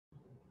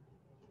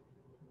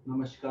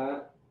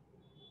Namaskar.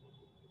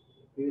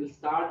 We will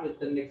start with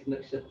the next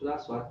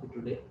nakshatra Swati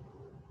today.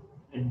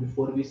 And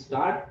before we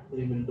start,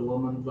 we will do a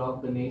mantra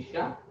of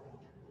Ganesha.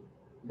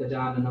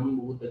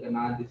 Gajananam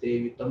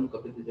Bhutaganaadisevitam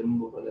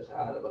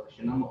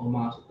Kapitijambufalasharabakshinam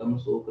Omasutam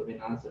Soka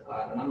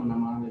Vinasakaranam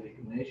Namami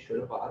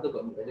Vigneshwara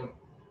Padapangajam.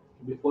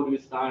 Before we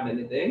start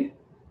anything,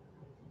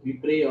 we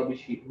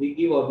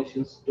give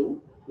obeisance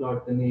to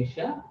Lord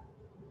Ganesha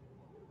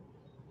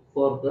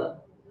for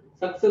the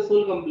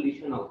successful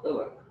completion of the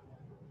work.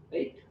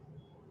 Right?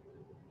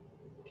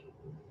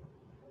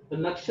 The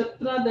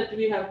nakshatra that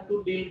we have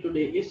to deal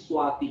today is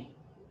Swati.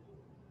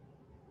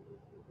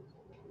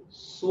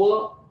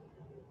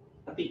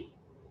 Swati,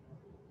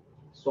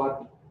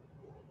 Swati,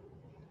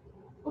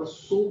 or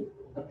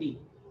Suati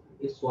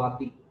is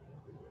Swati.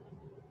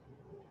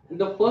 And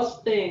the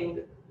first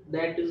thing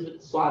that is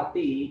with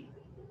Swati,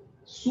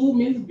 Su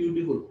means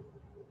beautiful,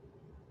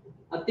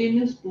 Ati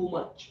means too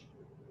much.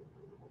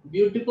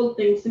 Beautiful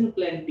things in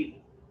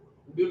plenty,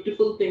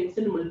 beautiful things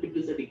in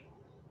multiplicity.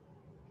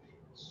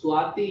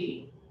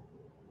 Swati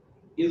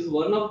is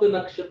one of the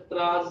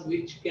nakshatras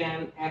which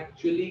can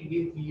actually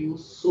give you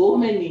so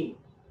many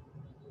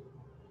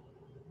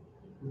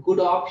good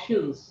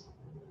options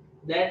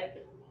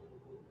that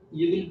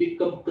you will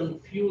become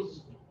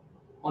confused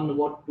on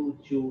what to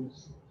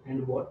choose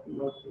and what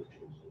not to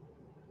choose.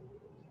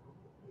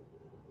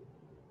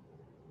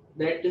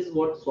 That is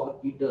what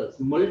Swati does.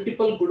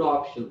 Multiple good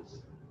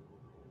options.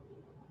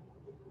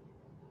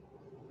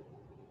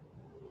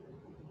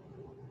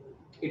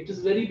 It is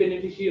very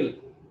beneficial.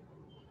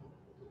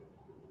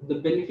 The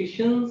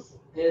beneficence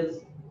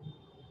is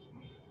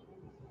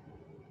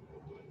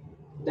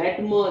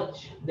that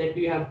much that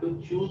you have to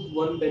choose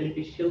one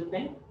beneficial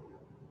thing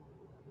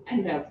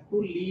and have to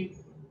leave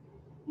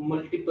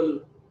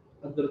multiple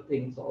other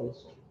things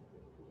also.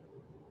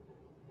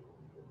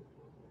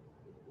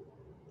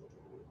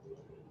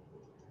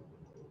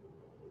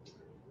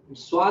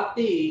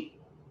 Swati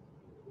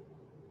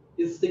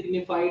is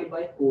signified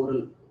by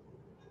coral,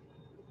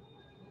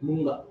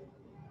 munga.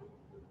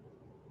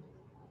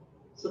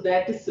 So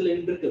that is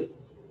cylindrical.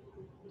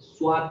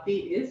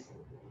 Swati is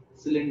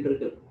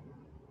cylindrical.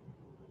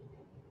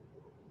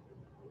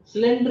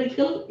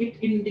 Cylindrical, it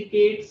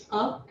indicates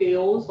a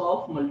chaos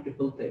of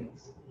multiple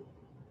things.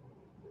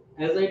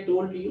 As I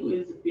told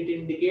you, it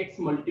indicates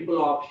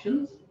multiple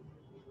options.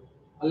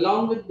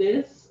 Along with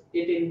this,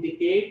 it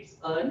indicates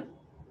a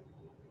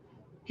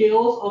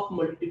chaos of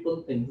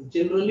multiple things,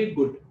 generally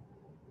good.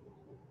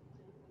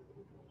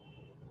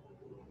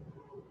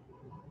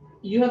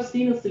 You have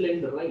seen a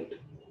cylinder, right?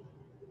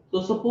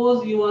 So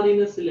suppose you are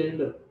in a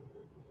cylinder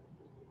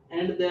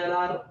and there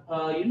are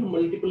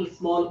multiple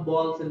small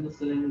balls in the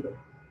cylinder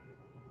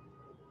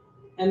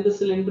and the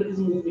cylinder is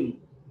moving.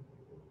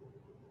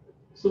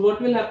 So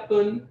what will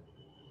happen?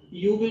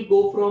 You will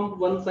go from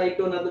one side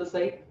to another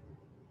side.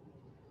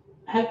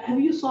 Have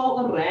you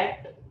saw a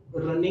rat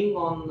running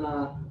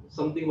on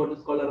something what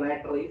is called a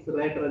rat race?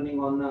 Rat running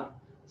on a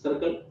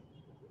circle.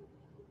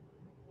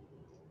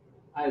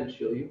 I will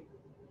show you.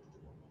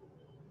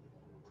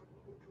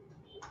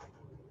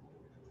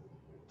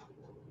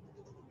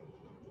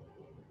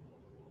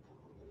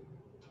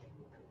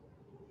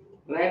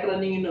 Rat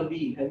running in a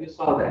wheel. Have you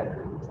saw that?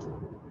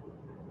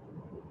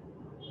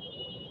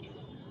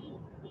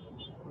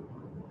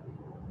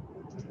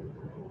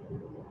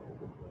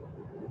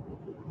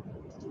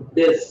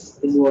 This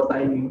is what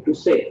I mean to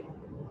say.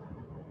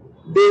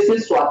 This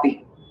is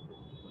Swati.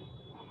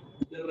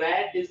 The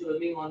rat is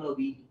running on a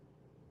wheel.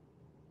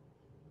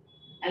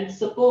 And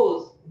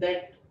suppose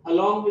that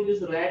along with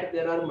this rat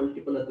there are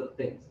multiple other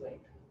things,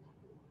 right?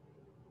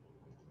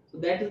 So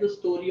that is the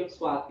story of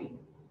Swati.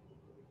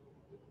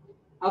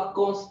 A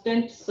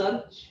constant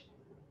search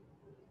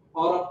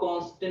or a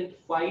constant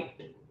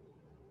fight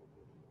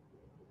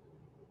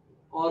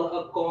or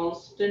a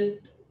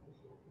constant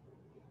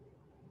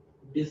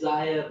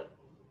desire.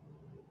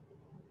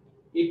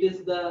 It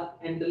is the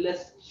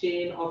endless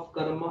chain of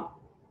karma,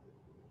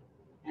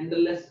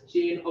 endless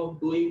chain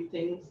of doing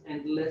things,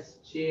 endless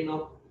chain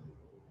of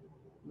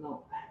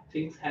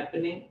things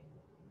happening.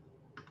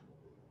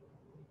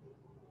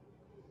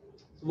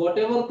 So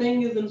whatever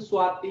thing is in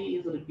Swati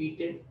is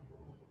repeated,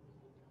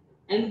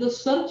 and the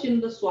search in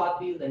the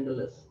Swati is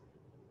endless.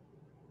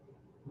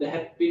 The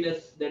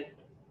happiness that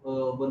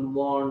one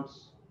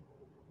wants,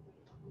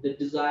 the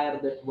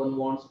desire that one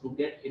wants to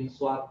get in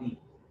Swati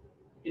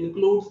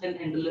includes an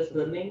endless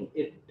running.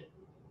 It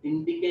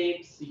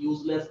indicates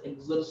useless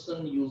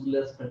exertion,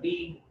 useless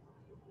fatigue.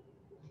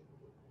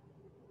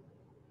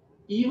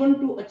 Even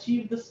to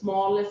achieve the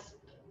smallest,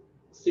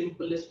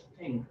 simplest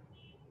thing,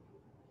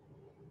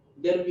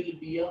 there will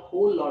be a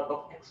whole lot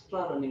of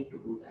extra running to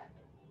do that.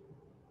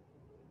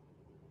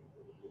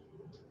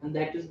 And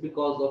that is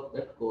because of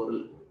that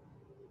coral.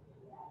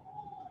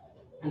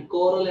 And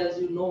coral, as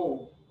you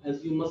know,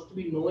 as you must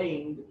be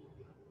knowing,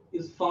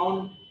 is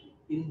found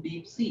in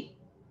deep sea.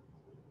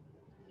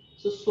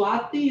 So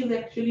Swati is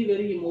actually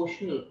very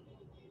emotional.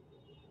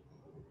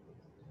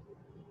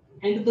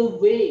 And the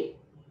way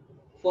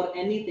for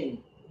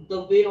anything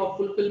the way of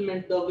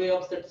fulfillment, the way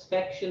of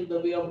satisfaction, the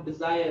way of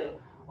desire,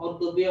 or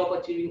the way of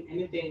achieving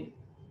anything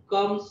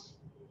comes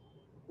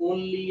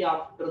only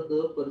after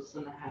the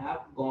person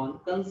have gone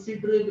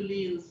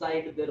considerably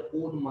inside their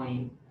own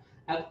mind,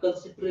 have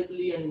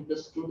considerably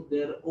understood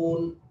their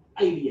own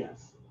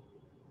ideas.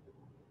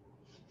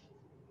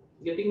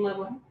 Getting my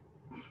point?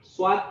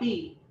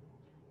 Swati,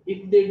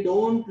 if they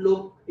don't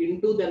look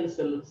into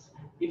themselves,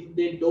 if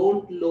they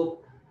don't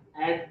look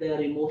at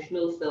their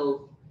emotional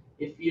self,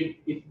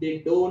 if they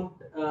don't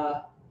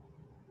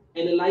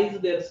analyze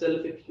their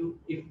self,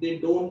 if they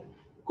don't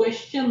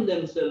question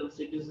themselves,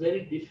 it is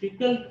very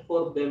difficult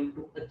for them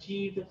to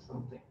achieve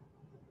something.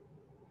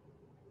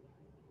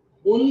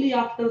 Only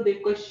after they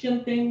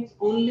question things,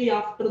 only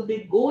after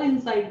they go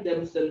inside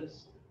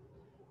themselves,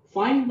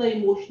 find the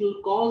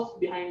emotional cause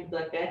behind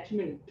the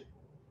attachment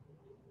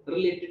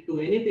related to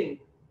anything,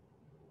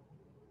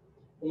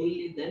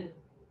 only then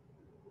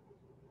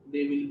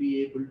they will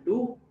be able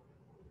to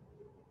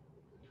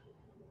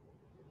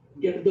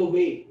get the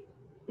way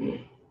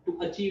to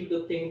achieve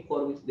the thing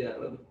for which they are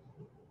running.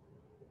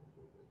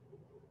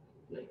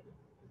 Right.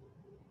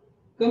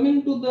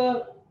 Coming to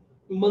the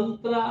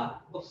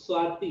mantra of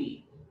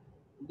Swati,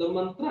 the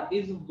mantra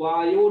is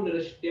Vayo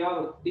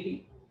Nrishtya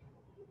Vritti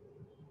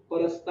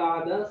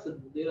Parastada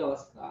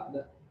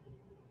Siddhiravastada.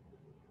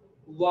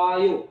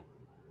 Vayo,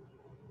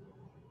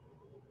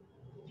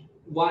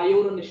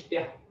 Vayor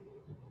Nishtya.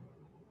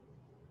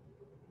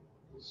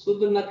 So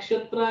the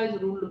nakshatra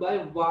is ruled by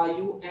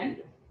Vayu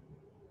and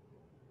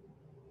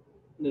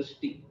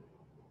Nishti.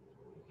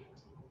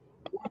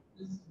 What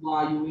does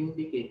Vayu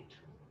indicate?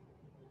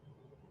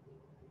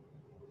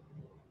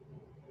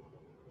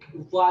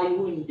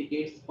 Vayu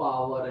indicates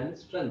power and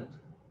strength.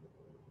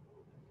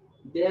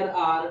 There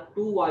are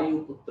two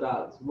Vayu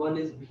Putras. One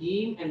is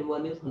Bhim and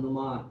one is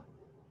Hanuman.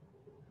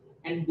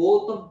 And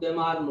both of them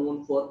are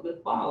known for their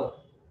power.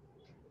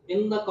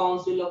 In the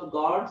council of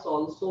gods,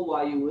 also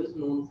Vayu is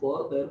known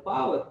for their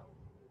power.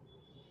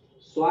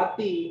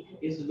 Swati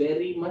is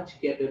very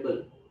much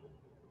capable.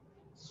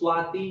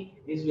 Swati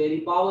is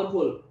very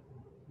powerful.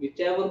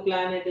 Whichever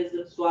planet is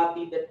in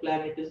Swati, that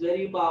planet is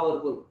very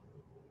powerful.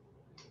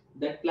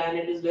 That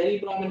planet is very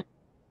prominent.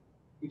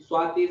 If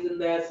Swati is in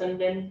the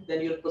ascendant,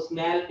 then your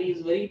personality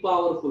is very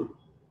powerful.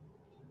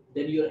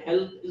 Then your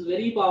health is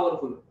very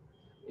powerful.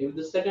 If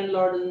the second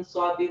lord is in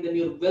Swati, then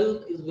your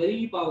wealth is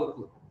very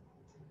powerful.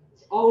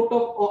 Out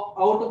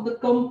of the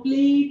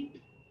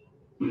complete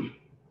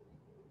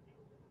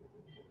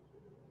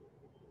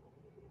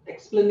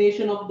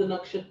explanation of the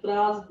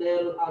nakshatras,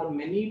 there are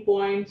many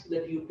points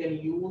that you can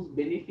use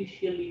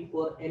beneficially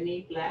for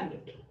any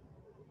planet.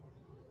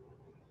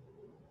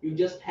 You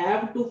just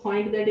have to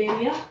find that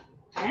area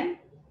and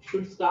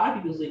should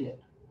start using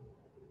it.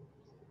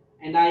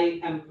 And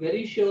I am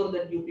very sure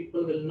that you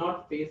people will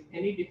not face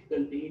any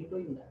difficulty in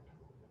doing that.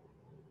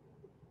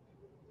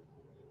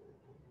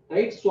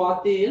 Right?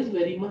 Swati is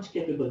very much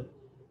capable.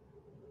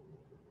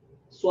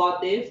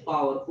 Swati is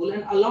powerful,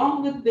 and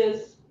along with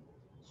this,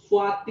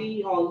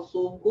 Swati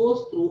also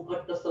goes through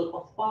a tussle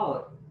of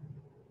power.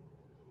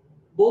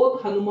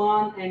 Both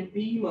Hanuman and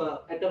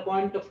Bhima at a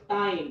point of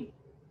time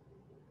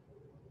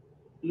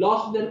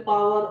lost their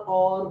power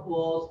or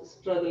was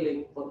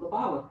struggling for the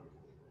power.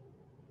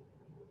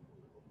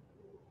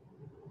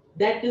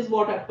 That is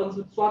what happens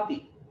with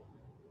Swati.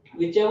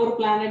 Whichever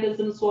planet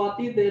is in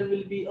Swati, there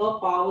will be a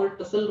power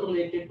tussle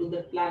related to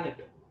that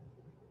planet.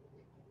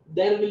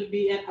 There will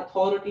be an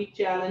authority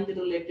challenge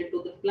related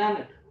to the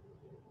planet.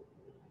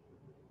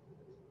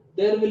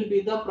 There will be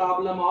the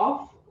problem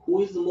of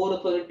who is more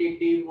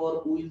authoritative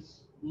or who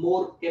is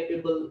more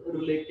capable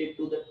related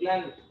to the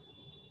planet.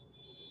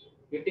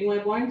 Getting my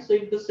point? So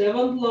if the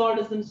seventh lord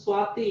is in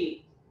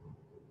Swati,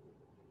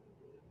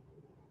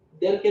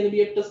 there can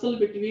be a tussle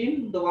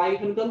between the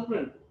wife and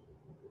girlfriend.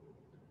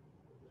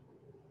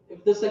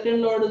 If the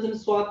second lord is in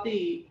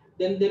Swati,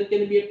 then there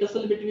can be a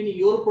tussle between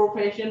your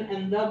profession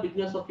and the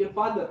business of your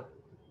father.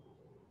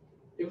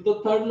 If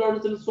the third lord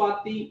is in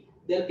Swati,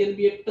 there can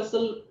be a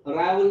tussle,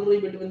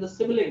 rivalry between the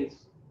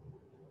siblings.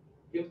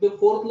 If the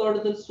fourth lord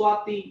is in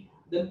Swati,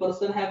 then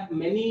person have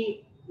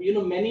many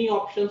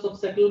options of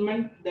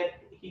settlement that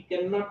he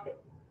cannot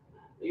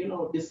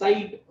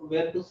decide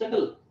where to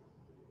settle.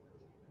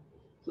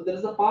 So there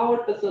is a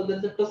power tussle, there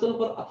is a tussle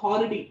for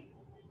authority.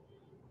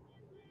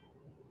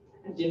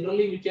 And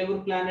generally whichever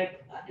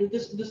planet, and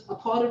this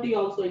authority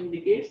also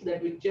indicates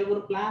that whichever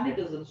planet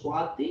is in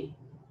Swati,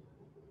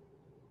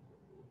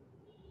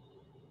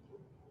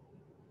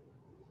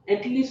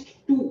 at least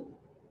two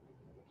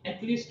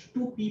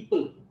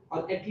people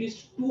or at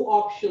least two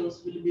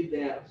options will be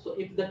there. So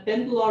if the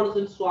 10th lord is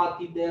in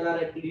Swati, there are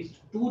at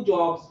least two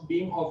jobs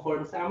being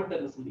offered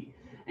simultaneously,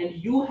 and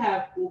you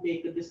have to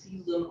make a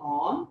decision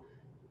on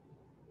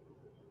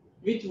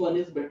which one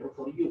is better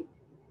for you.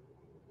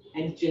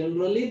 And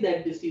generally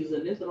that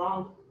decision is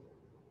wrong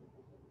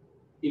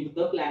if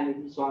the planet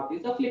in Swati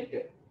is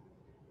afflicted.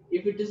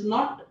 If it is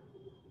not,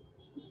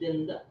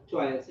 then the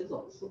choice is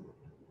also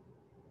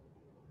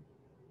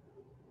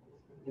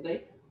good.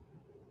 Right?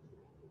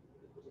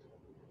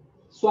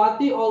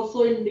 Swati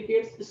also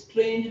indicates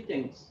strange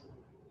things.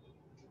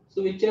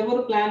 So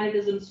whichever planet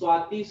is in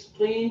Swati,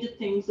 strange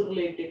things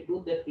related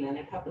to that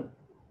planet happen.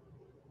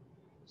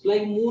 So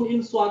like moon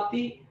in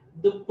Swati,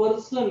 the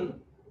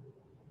person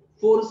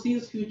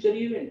foresees future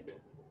event.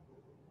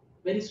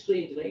 Very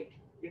strange, right?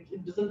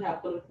 It doesn't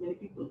happen with many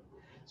people.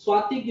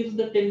 Swati gives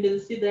the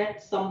tendency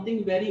that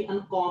something very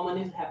uncommon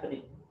is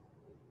happening.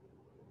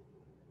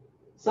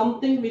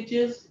 Something which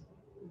is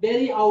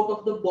very out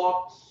of the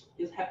box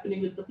is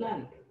happening with the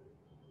planet.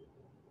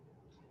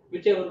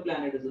 Whichever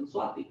planet is in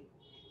Swati.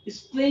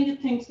 Strange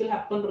things will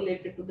happen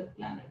related to that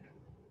planet.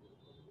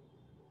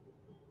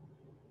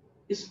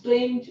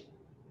 Strange,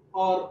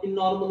 or in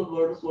normal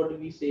words, what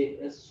we say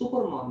as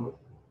supernormal.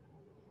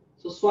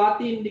 So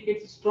Swati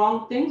indicates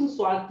strong things,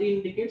 Swati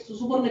indicates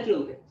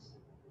supernatural things.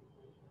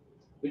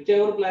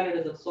 Whichever planet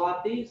is in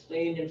Swati,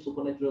 strange and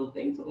supernatural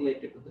things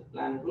related to the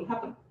planet will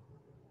happen.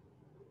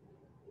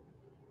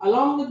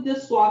 Along with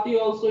this, Swati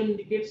also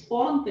indicates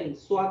foreign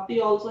things.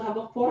 Swati also have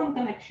a foreign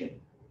connection.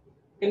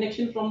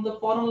 Connection from the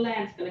foreign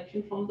lands,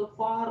 connection from the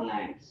far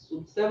lands.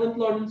 So seventh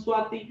lord in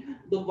Swati,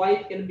 the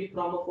wife can be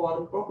from a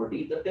foreign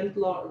property. The tenth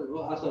lord,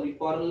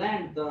 foreign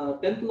land. The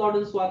tenth lord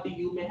in Swati,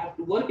 you may have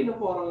to work in a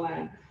foreign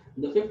land.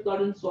 The fifth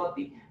lord in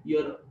Swati,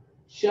 your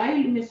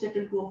child may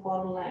settle to a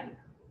foreign land.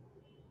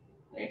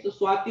 Right? So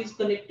Swati is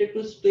connected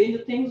to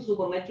strange things,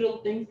 supernatural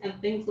things, and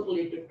things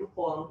related to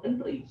foreign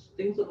countries,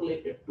 things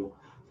related to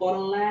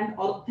foreign land,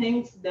 or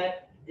things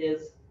that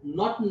is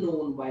not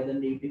known by the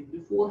native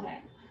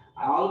beforehand.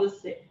 I always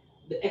say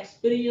the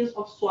experience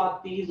of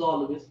Swati is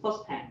always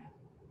first hand.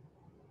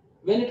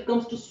 When it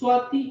comes to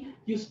Swati,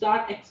 you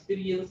start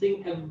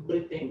experiencing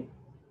everything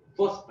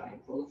first time,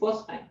 for the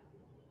first time.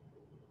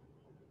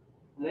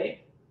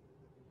 Right?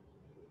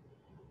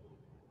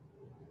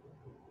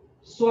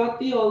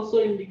 Swati also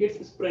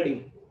indicates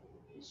spreading.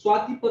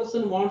 Swati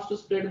person wants to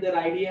spread their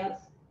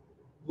ideas,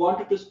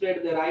 wanted to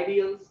spread their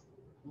ideals,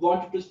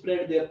 wanted to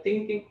spread their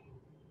thinking.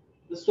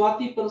 The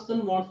Swati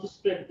person wants to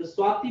spread. The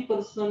Swati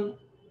person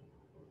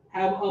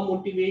have a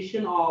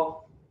motivation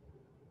of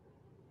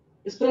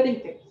spreading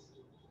things,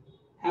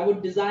 have a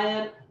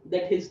desire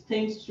that his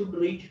things should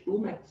reach to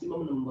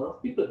maximum number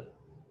of people.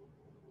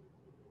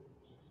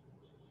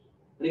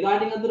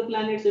 Regarding other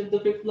planets, if the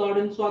fifth lord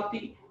in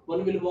Swati,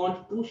 one will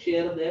want to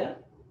share their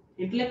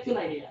intellectual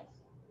ideas.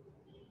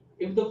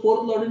 If the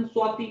fourth lord in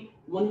Swati,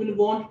 one will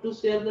want to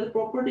share their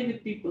property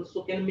with people,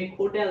 so can make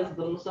hotels,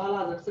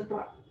 dharmasalas,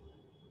 etc.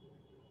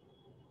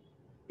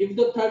 If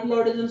the third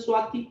lord is in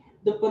Swati,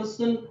 the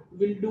person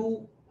will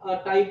do a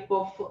type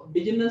of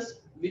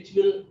business which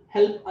will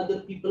help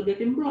other people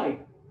get employed.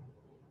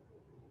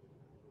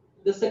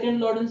 The second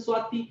lord in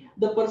Swati,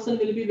 the person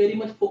will be very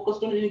much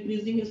focused on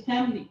increasing his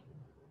family.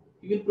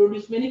 He will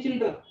produce many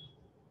children.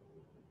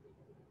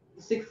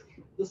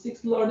 The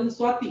sixth lord in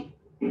Swati,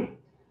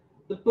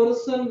 the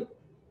person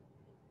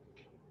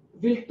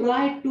will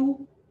try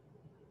to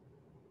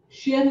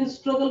share his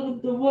struggle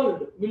with the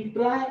world, will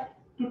try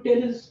to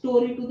tell his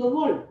story to the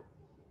world.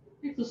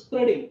 It's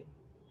spreading.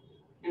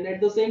 And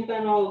at the same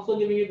time, I'm also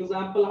giving you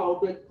example how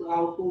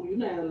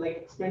to like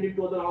expand it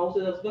to other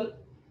houses as well.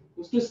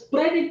 Because to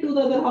spread it to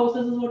the other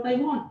houses is what I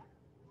want.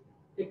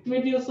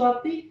 Activate your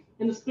Swati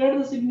and spread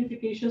the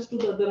significations to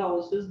the other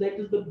houses. That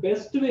is the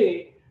best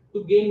way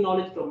to gain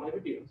knowledge from my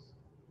videos.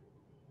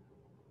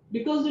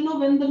 Because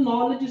when the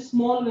knowledge is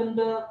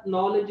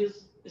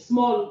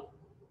small,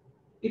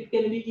 it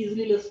can be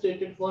easily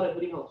illustrated for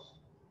every house.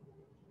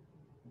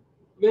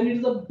 When it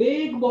is a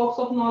big box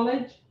of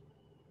knowledge,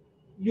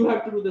 you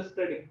have to do the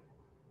spreading.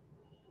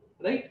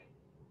 Right?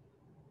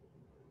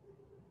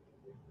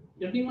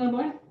 Getting my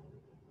point?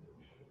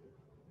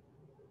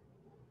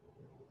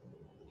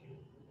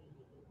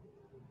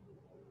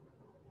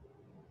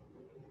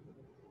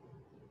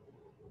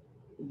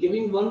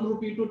 Giving 1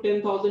 rupee to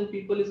 10,000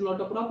 people is not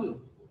a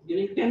problem.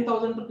 Giving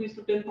 10,000 rupees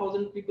to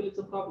 10,000 people is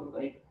a problem,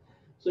 right?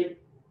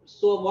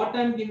 So what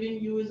I'm giving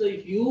you is a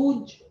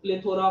huge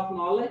plethora of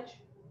knowledge,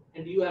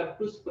 and you have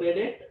to spread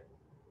it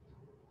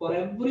for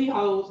every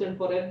house and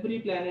for every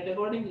planet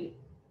accordingly.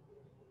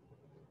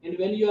 And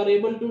when you are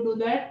able to do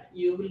that,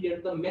 you will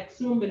get the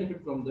maximum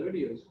benefit from the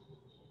videos.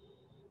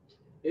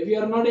 If you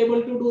are not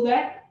able to do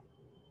that,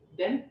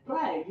 then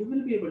try. You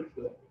will be able to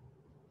do it.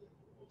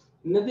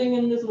 Nothing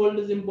in this world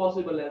is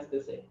impossible, as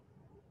they say.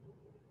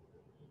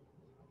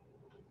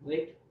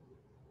 Right?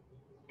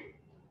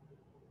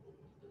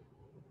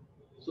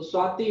 So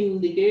Swati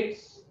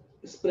indicates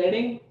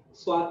spreading,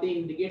 Swati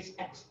indicates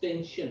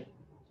extension.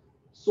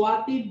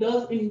 Swati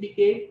does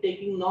indicate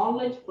taking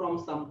knowledge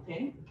from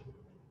something.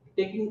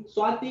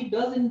 Swati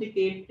does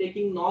indicate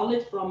taking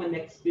knowledge from an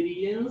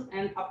experience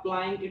and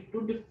applying it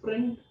to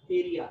different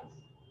areas.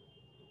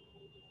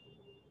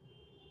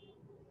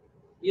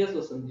 Yes,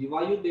 Vasanji,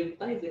 Vayu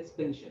Devta is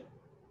expansion.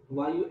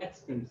 Vayu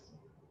expands.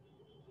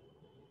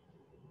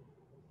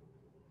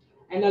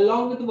 And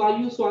along with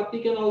Vayu,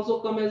 Swati can also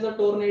come as a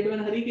tornado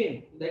and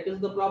hurricane. That is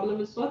the problem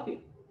with Swati.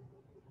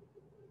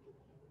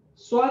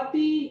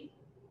 Swati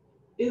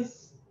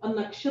is a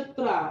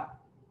nakshatra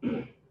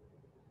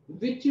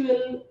which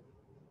will,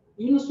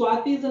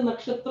 Swati is a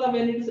nakshatra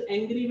when it is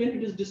angry, when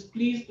it is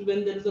displeased,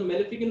 when there is a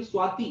malefic in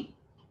Swati.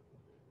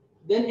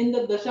 Then in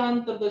the dasha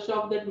antardasha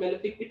of that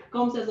malefic, it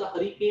comes as a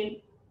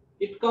hurricane,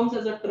 it comes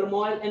as a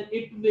turmoil, and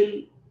it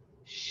will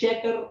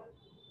shatter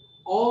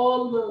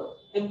all the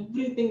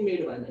everything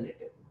made by the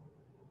native.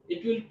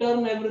 It will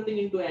turn everything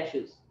into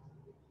ashes.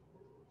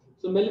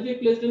 So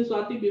malefic placed in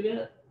Swati,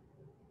 beware.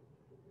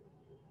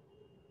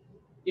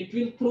 It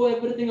will throw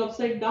everything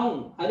upside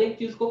down. हर एक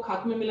चीज को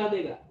खाक में मिला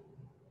देगा.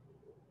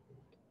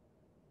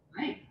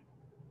 Right?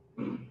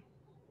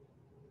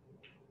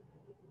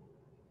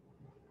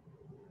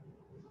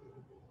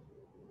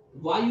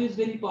 Vayu is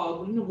very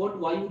powerful. You know what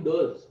Vayu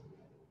does?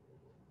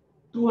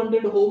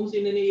 200 homes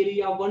in an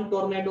area, one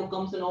tornado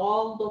comes and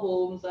all the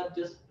homes are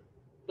just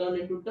turned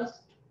into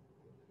dust.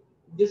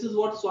 This is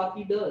what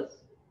Swati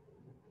does.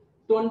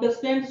 To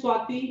understand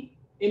Swati,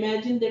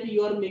 imagine that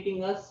you are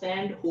making a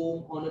sand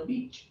home on a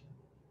beach.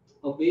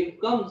 A wave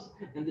comes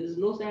and there is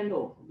no sand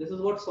home. This is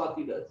what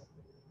Swati does.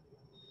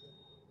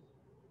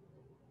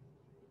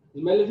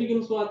 The malefic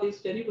in Swati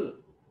is terrible.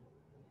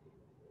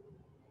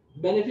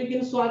 Benefic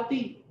in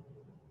Swati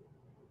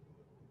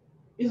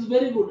is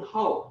very good.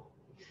 How?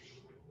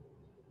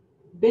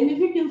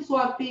 Benefic in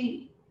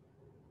Swati,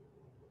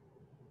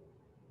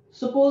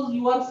 suppose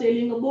you are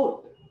sailing a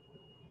boat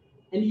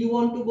and you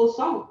want to go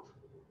south,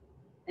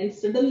 and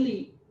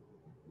suddenly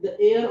the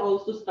air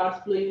also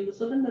starts flowing in the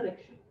southern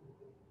direction.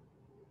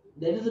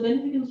 That is a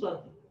benefic in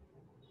Swati.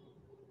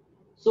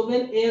 So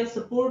when air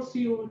supports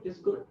you, it is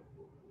good.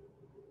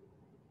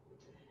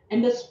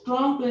 And a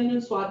strong planet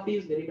in Swati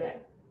is very bad.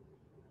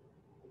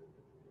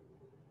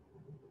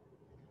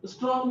 The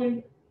strong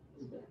wind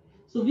is bad.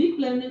 So weak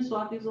planet in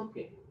Swati is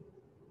okay.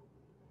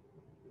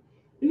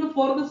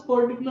 For this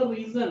particular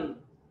reason,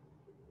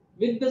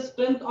 with the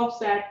strength of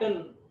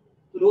Saturn,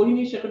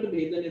 Rohini Shakat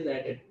Bhedan is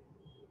added.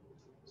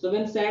 So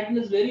when Saturn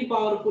is very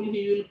powerful,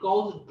 he will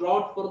cause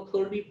drought for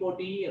 30-40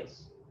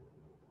 years.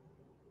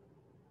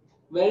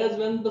 Whereas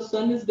when the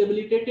sun is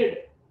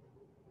debilitated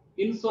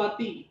in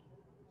Swati,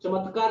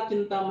 Chamatkar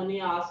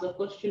Chintamani asks a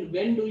question,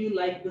 when do you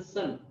like the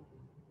sun?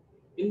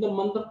 In the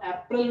month of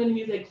April when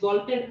he is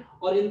exalted,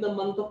 or in the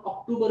month of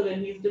October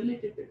when he is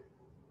debilitated?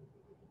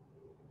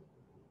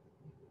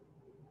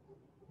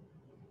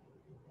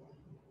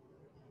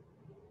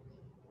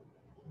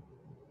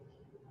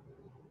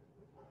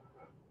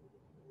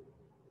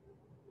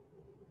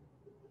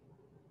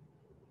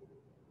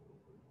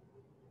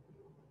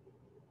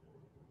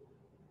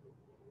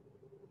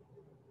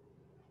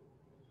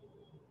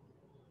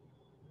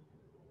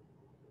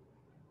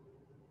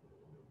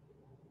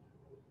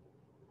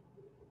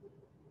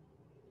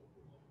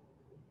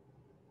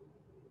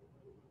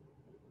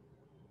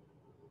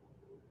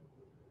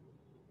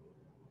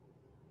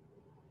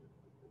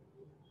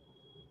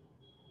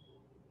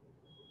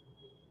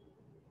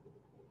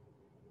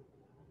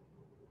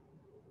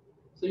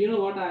 So you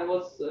know what, I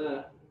was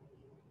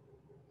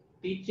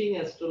teaching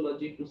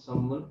astrology to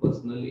someone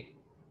personally,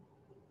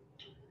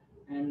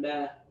 and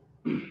the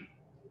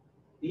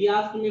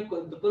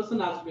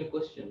person asked me a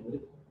question,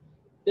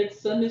 that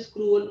sun is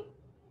cruel.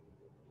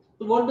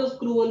 So what does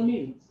cruel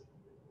means?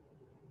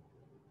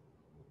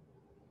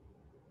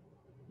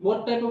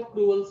 What type of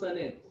cruel sun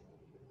is?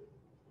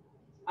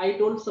 I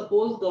told,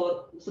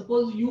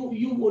 suppose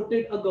you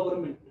voted a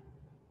government,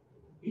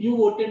 you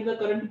voted the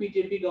current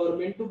BJP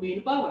government to be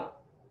in power.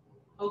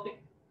 Okay.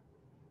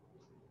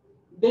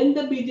 Then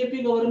the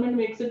BJP government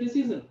makes a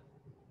decision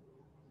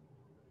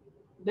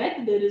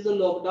that there is a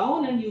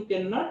lockdown and you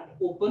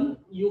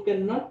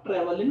cannot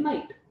travel in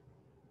night.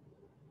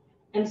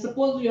 And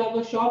suppose you have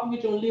a shop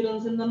which only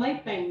runs in the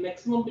night time,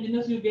 maximum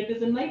business you get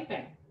is in night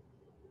time.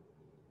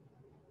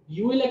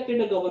 You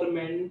elected a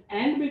government,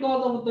 and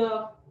because of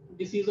the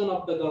decision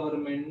of the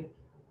government,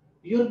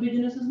 your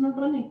business is not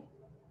running.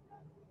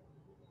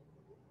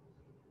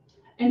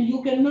 And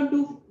you cannot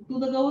do to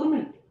the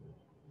government.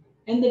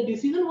 And the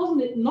decision was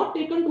not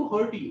taken to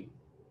hurt you.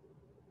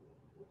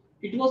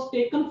 It was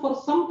taken for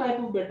some type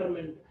of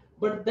betterment,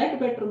 but that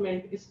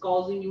betterment is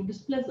causing you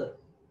displeasure.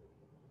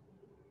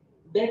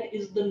 That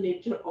is the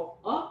nature of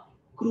a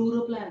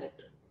cruel planet.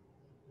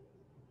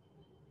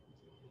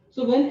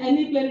 So when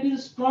any planet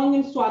is strong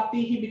in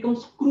Swati, he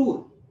becomes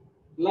cruel,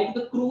 like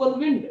the cruel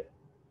wind,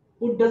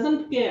 who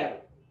doesn't care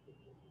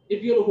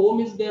if your home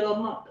is there or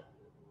not.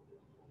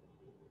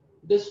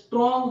 The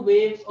strong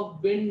waves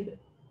of wind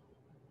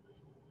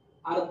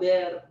are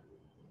there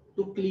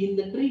to clean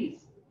the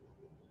trees.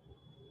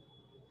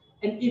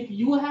 And if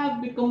you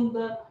have become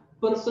the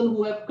person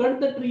who have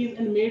cut the trees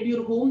and made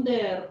your home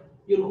there,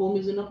 your home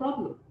is in a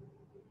problem.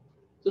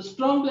 So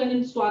strong planet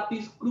in Swati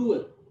is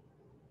cruel.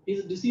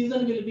 His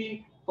decision will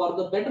be for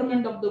the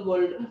betterment of the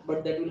world,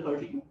 but that will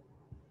hurt you.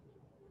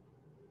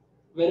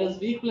 Whereas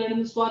weak planet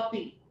in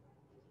Swati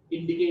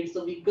indicates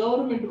a weak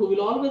government who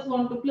will always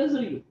want to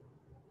pleasure you.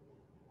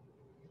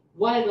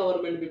 Why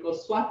government?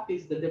 Because Swati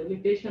is the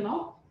debilitation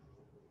of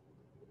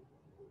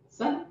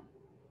Sun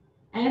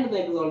and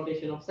the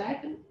exaltation of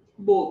Saturn,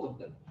 both of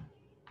them.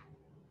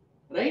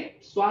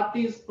 Right?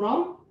 Swati is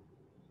from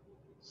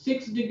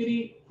 6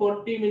 degree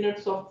 40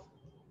 minutes of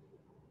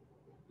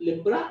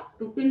Libra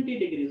to 20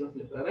 degrees of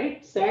Libra,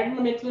 right?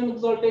 Saturn maximum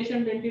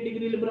exaltation 20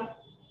 degree Libra,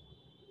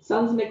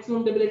 Sun's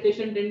maximum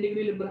debilitation 10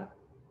 degree Libra,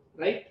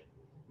 right?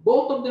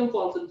 Both of them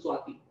falls in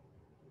Swati.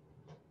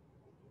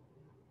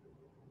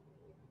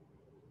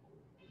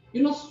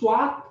 You know,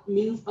 Swat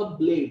means a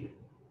blade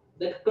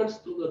that cuts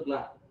through the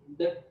glass,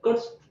 that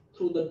cuts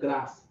through the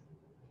grass.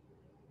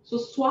 So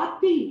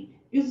Swati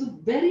is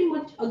very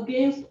much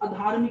against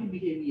adharmic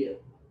behavior.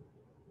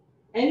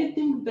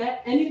 Anything bad,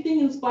 anything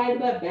inspired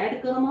by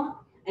bad karma,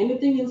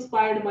 anything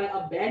inspired by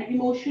a bad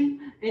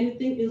emotion,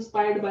 anything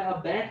inspired by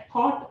a bad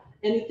thought,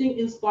 anything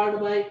inspired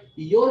by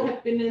your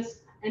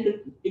happiness and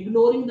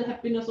ignoring the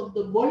happiness of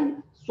the world,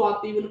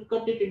 Swati will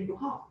cut it into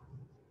half.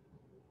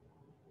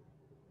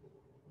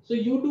 So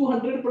you do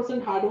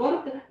 100% hard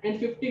work and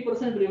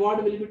 50%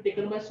 reward will be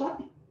taken by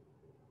Swati.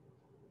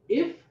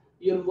 If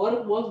your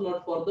work was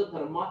not for the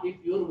dharma, if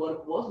your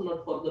work was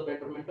not for the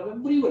betterment of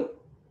everyone,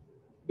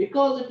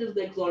 because it is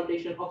the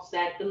exaltation of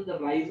Saturn, the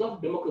rise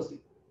of democracy.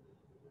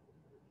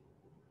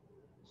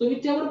 So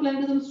whichever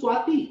planet is in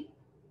Swati,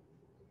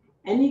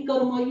 any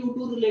karma you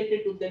do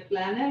related to that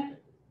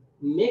planet,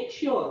 make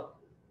sure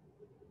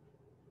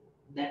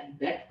that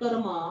that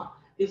karma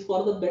is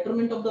for the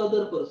betterment of the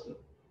other person.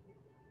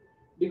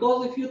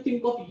 Because if you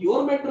think of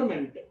your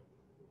betterment,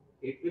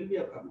 it will be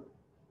a problem.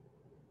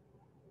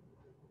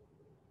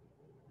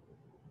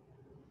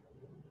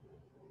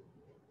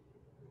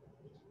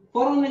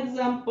 For an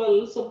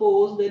example,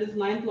 suppose there is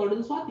ninth lord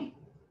in Swati,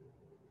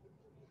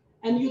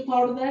 and you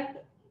thought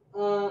that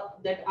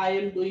that I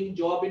am doing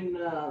job in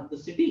the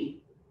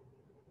city,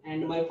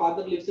 and my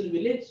father lives in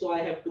village, so I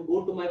have to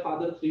go to my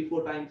father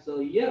 3-4 times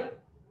a year.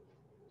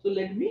 So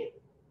let me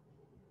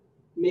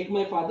make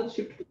my father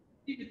shift to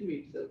the city with me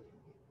itself.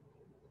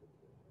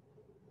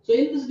 So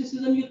in this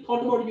decision, you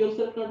thought about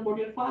yourself, not about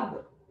your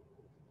father.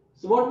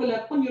 So what will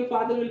happen? Your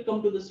father will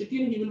come to the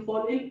city and he will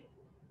fall ill.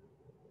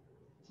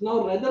 So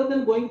now, rather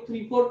than going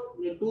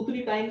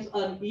 2-3 times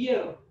a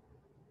year,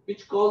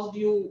 which caused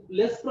you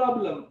less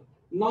problem,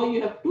 now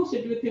you have to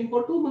sit with him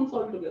for 2 months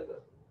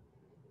altogether.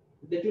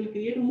 That will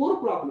create more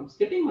problems.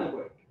 Getting my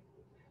point?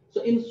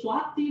 So in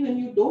Swati, when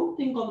you don't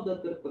think of the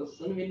other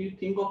person, when you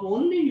think of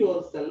only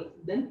yourself,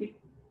 then it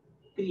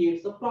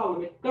creates a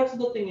problem. It cuts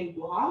the thing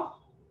into half.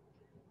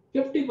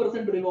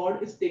 50%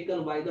 reward is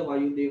taken by the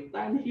Vayu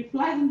Devta and he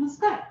flies in the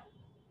sky.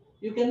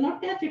 You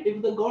cannot catch it.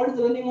 If the god is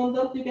running on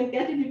the earth, you can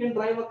catch it. You can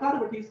drive a car,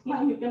 but he's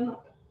flying, you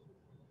cannot.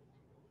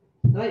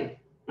 Right?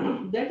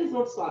 That is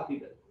what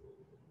Swati does.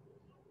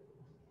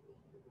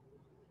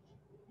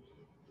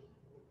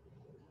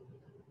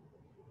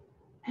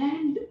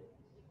 And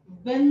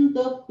when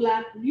the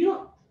planet,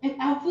 in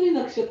every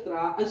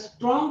nakshatra, a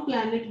strong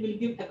planet will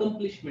give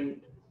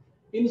accomplishment.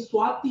 In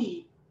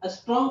Swati, a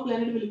strong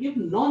planet will give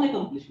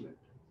non-accomplishment.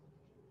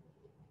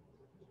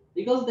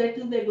 Because that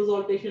is the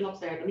exaltation of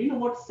Saturn. You know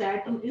what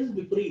Saturn is?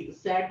 Vipareet.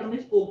 Saturn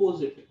is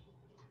opposite.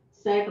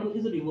 Saturn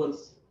is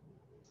reverse.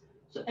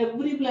 So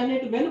every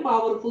planet, when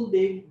powerful,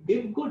 they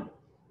give good.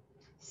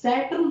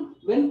 Saturn,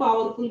 when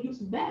powerful, gives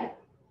bad.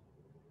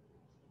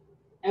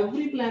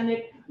 Every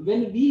planet,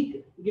 when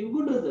weak, give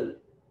good result.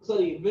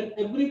 Sorry, when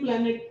every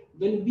planet,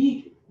 when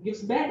weak,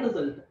 gives bad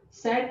result.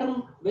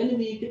 Saturn, when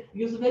weak,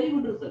 gives very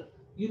good result.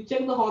 You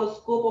check the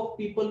horoscope of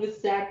people with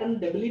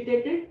Saturn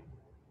debilitated,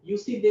 you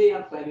see they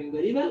are thriving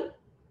very well.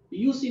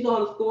 You see the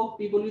horoscope of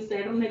people with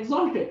Saturn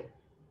exalted,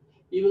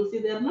 you will see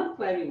they are not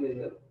thriving very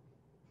well.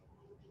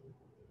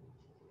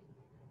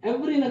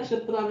 Every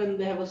nakshatra, when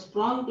they have a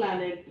strong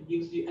planet,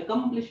 gives you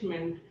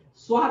accomplishment.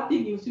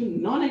 Swati gives you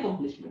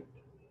non-accomplishment.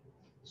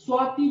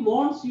 Swati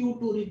wants you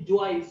to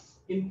rejoice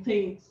in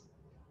things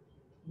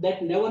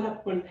that never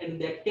happened and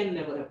that can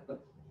never happen.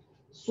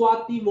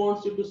 Swati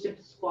wants you to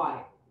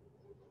satisfy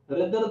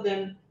rather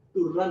than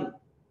to run.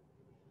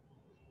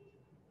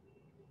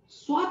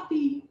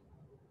 Swati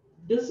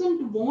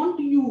doesn't want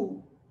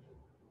you.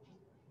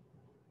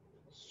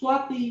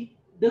 Swati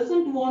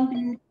doesn't want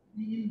you to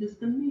be in this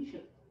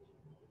condition.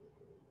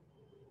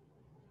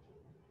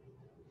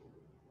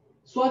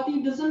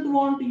 Swati doesn't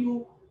want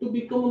you to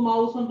become a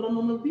mouse and run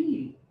on a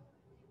wheel.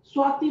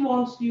 Swati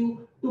wants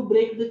you to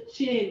break the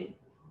chain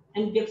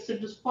and get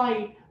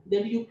satisfied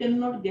that you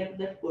cannot get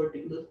that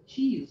particular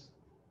cheese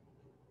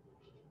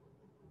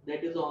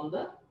that is on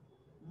the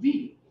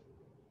wheel.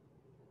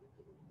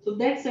 So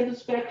that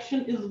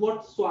satisfaction is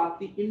what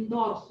Swati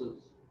endorses.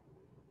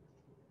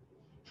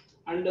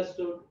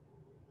 Understood?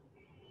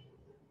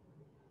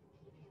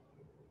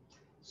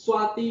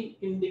 Swati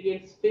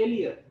indicates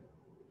failure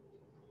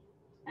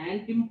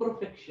and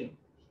imperfection.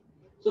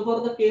 So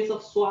for the case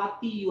of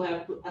Swati, you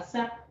have to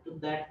accept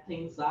that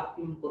things are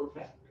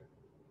imperfect.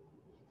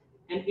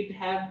 And it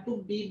have to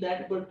be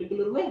that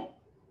particular way.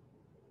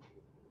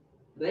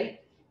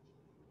 Right?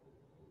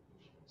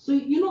 So,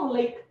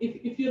 like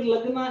if your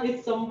Lagna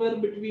is somewhere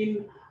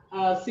between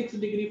 6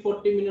 degree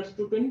 40 minutes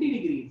to 20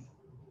 degrees,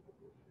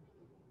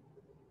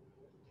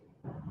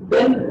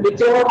 then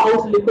whichever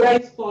house Libra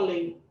is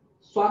falling,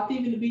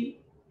 Swati will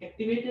be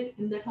activated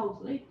in that house,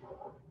 right?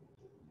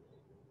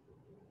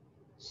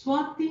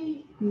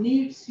 Swati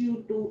needs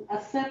you to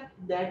accept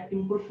that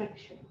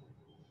imperfection.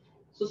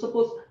 So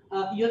suppose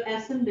your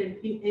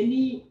ascendant in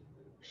any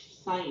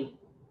sign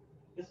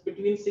is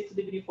between 6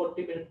 degree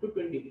 40 minutes to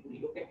 20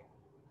 degree. Okay.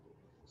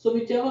 So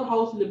whichever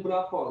house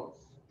Libra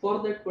falls,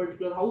 for that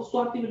particular house,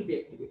 Swati will be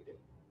activated.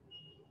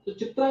 So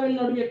Chitra will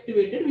not be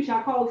activated,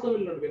 Vishakha also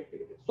will not be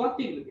activated.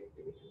 Swati will be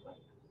activated, right?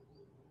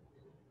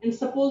 And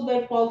suppose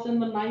that falls in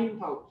the ninth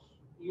house,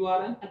 you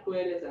are an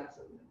Aquarius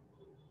ascendant.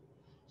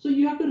 So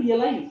you have to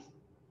realize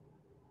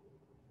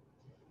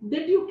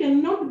that you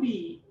cannot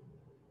be,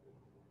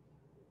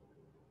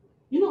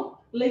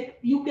 like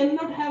you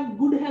cannot have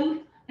good health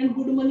and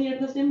good money at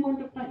the same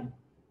point of time.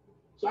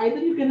 So either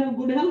you can have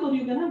good health or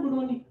you can have good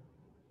money.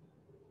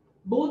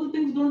 Both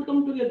things don't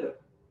come together.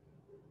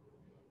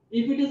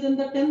 If it is in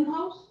the 10th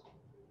house,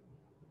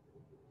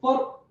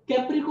 for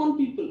Capricorn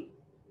people,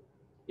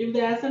 if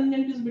the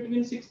ascendant is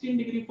between 16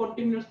 degree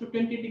 40 minutes to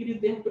 20 degrees,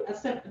 they have to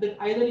accept that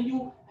either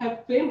you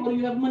have fame or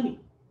you have money.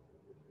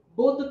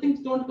 Both the things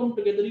don't come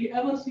together. You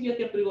ever see a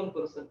Capricorn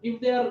person?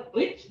 If they are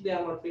rich, they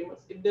are not famous.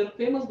 If they are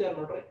famous, they are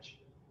not rich.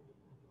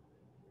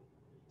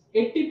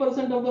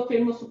 80% of the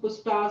famous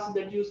superstars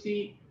that you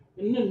see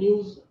in the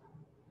news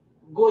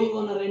going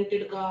on a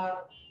rented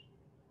car,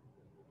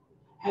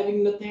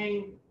 having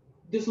nothing,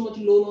 this much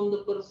loan on the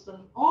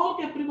person, all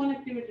Capricorn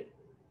activated.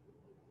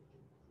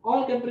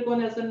 All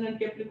Capricorn ascendant,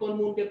 Capricorn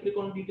moon,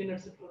 Capricorn D10,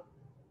 etc.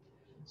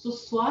 So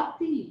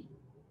Swati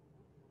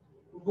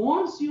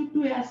wants you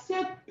to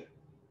accept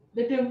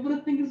that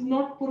everything is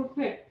not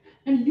perfect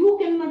and you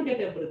cannot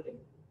get everything.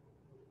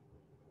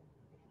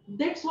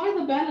 That's why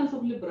the balance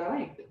of Libra,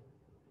 right?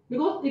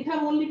 Because it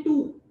have only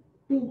two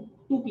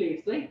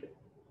plates, right?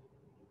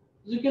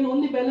 So you can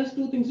only balance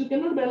two things. You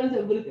cannot balance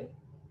everything.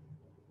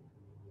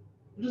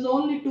 It is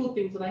only two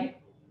things, right?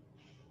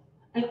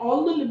 And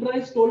all the Libra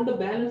is told the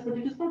balance, but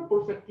it is not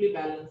perfectly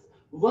balanced.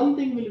 One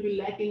thing will be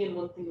lacking and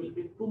one thing will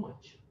be too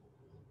much.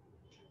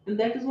 And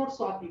that is what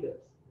Swati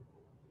does.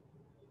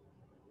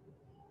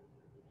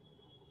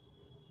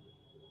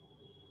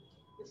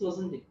 It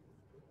wasn't it.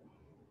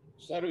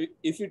 Sir,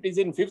 if it is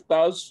in fifth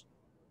house,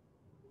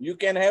 you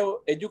can have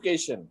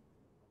education,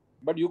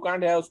 but you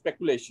can't have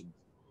speculation.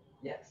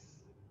 Yes.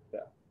 Yeah.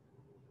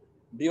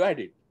 Divide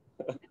it.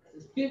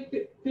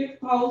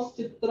 Fifth house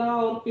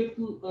Chitra or fifth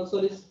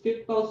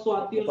house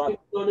Swati or fifth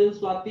lord in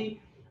Swati.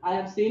 I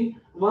have seen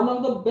one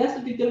of the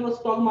best teacher in the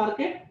stock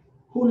market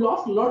who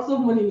lost lots of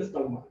money in the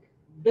stock market.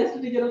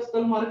 Best teacher of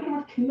stock market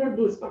but cannot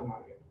do stock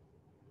market.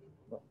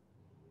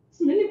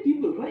 It's many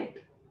people, right?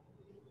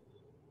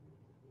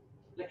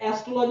 Like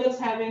astrologers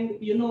having,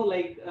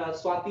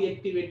 Swati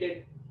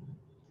activated.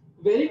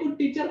 Very good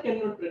teacher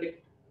cannot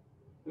predict.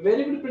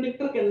 Very good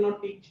predictor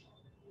cannot teach.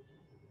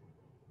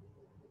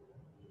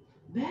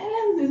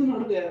 Balance is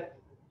not there.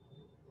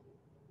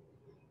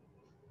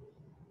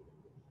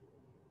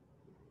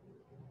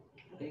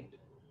 Right.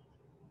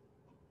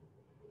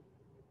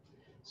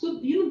 So,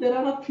 there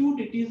are a few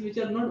deities which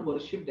are not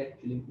worshipped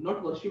actually,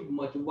 not worshipped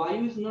much.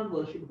 Vayu is not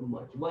worshipped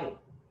much. Why?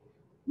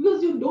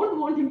 Because you don't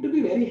want him to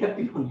be very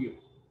happy on you.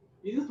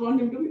 You just want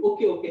him to be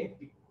okay,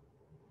 happy.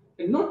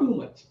 And not too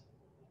much.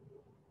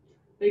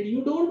 Right?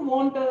 You don't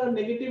want a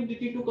negative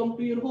deity to come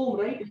to your home,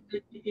 right?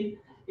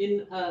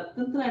 In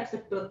Tantra,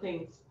 etc.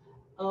 things,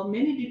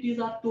 many deities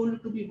are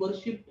told to be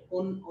worshipped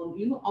on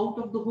out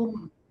of the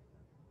home.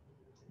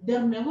 They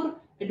are never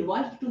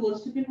advised to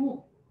worship in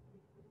home.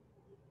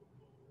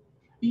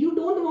 You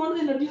don't want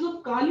the energies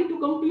of Kali to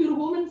come to your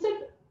home and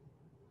sit.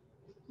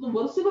 The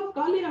worship of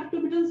Kali have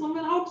to be done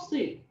somewhere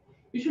outside.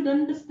 You should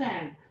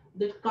understand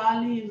that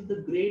Kali is the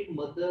great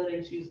mother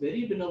and she is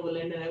very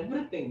benevolent and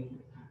everything.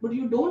 But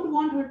you don't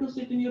want her to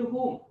sit in your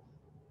home.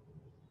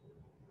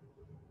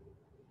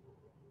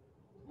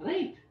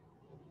 Right?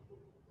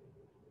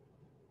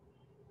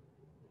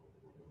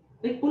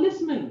 Like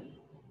policemen,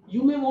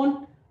 you may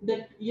want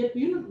that yet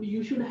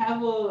you should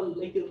have a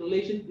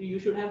relation, you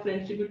should have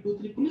friendship with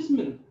 2-3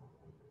 policemen.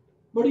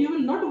 But you will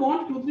not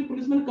want 2-3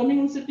 policemen coming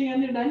and sitting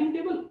on your dining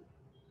table.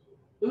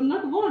 You will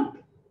not want.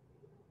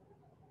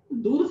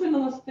 दूर से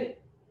नमस्ते.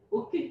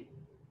 Okay.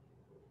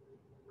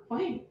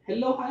 Fine.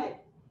 Hello, hi.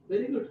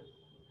 Very good.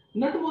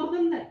 Not more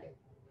than that.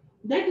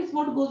 That is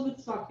what goes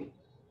with Swati.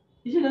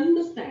 You should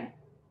understand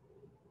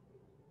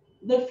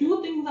that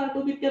few things are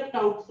to be kept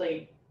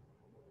outside.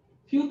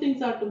 Few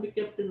things are to be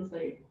kept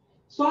inside.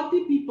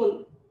 Swati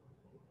people,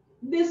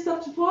 they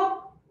search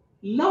for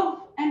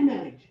love and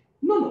marriage.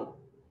 No.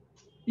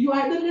 You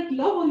either get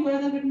love or you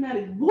either get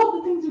marriage. Both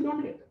the things you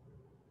don't get.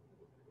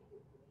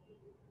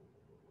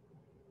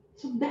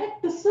 So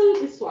that tussle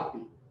is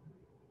Swati.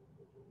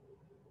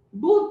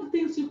 Both the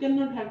things you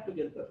cannot have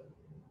together.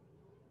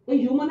 A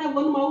human have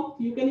one mouth,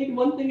 you can eat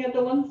one thing at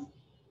once.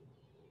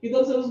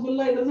 इधर से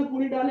रसगुल्ला इधर से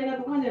पूरी डालेगा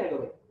तो कहाँ जाएगा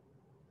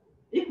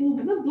भाई? एक मुंह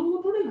है ना, दो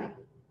मुंह थोड़े ना.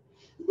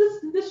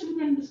 This should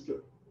be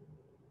understood.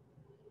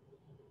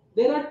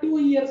 There are 2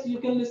 ears, you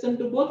can listen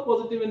to both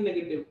positive and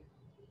negative.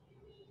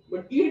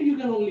 But eat you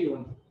can only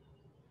one.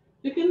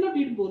 You cannot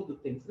eat both the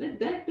things. Right?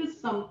 That is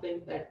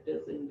something that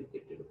is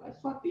indicated by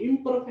Swati,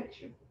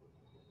 imperfection.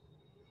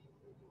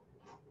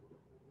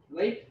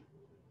 right?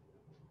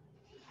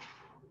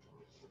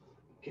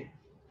 Okay.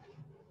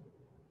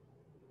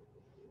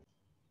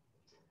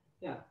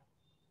 Yeah.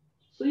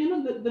 So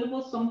there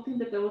was something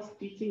that I was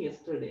teaching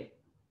yesterday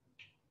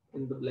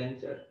in the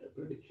Blanchard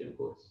prediction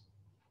course.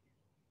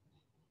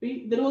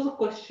 There was a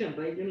question,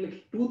 right?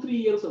 Like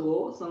 2-3 years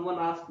ago, someone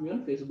asked me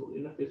on Facebook,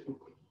 in a Facebook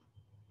group,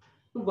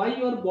 why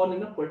you are born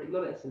in a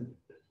particular ascendant.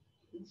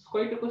 It's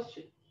quite a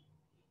question.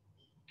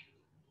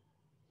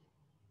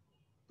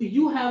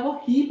 You have a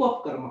heap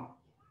of karma,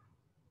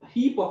 a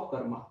heap of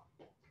karma.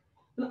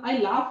 And I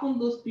laugh on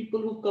those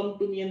people who come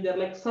to me and they're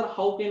like, sir,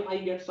 how can I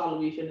get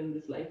salvation in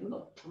this life?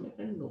 No, my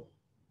friend, no.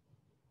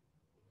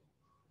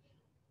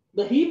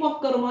 The heap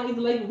of karma is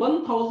like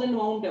 1,000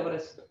 Mount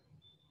Everest.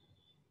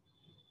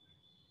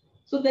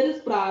 So there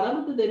is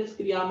prarabdha, there is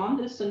kriyaman,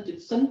 there is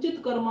sanchit.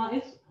 Sanchit karma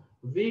is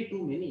way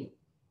too many.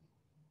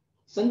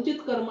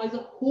 Sanchit karma is a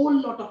whole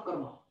lot of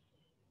karma.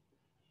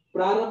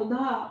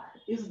 Prarabdha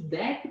is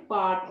that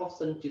part of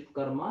sanchit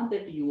karma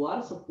that you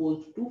are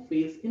supposed to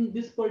face in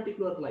this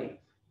particular life.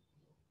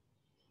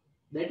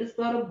 That is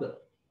prarabdha.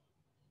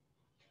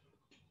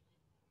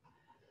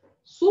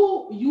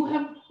 So you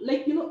have,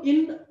 like,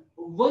 in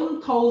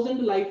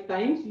 1,000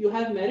 lifetimes, you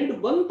have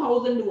married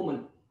 1,000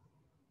 women.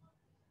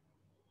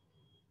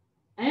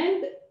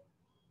 And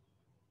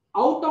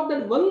out of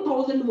that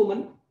 1,000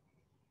 women,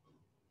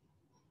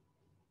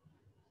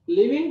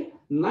 leaving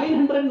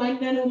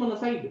 999 women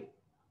aside,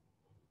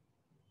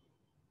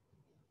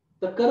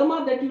 the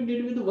karma that you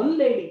did with one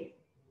lady,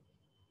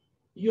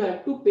 you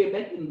have to pay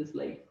back in this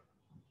life.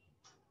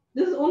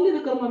 This is only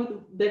the karma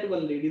with that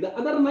one lady. The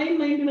other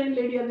 999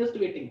 lady are just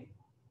waiting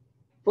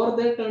for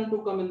their turn to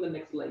come in the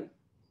next life.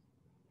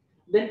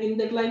 Then in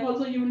that life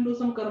also you will do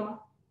some karma.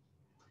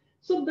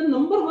 So the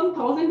number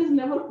 1,000 is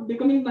never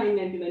becoming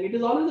 999. It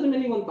is always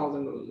remaining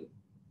 1,000 only.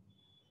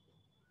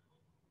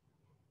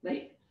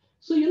 Right?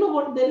 So you know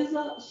what? There is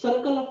a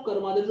circle of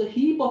karma. There is a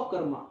heap of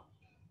karma.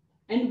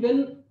 And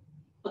when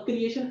a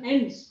creation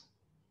ends,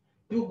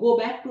 you go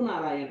back to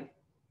Narayan.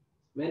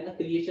 When a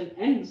creation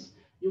ends,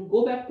 you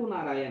go back to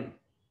Narayan.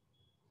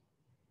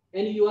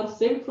 And you are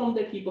saved from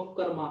that heap of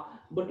karma.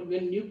 But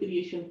when new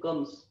creation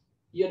comes,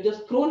 you are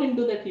just thrown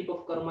into that heap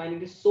of karma, and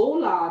it is so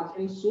large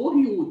and so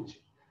huge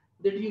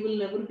that you will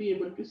never be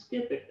able to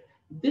escape it.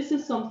 This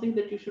is something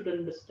that you should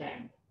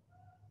understand.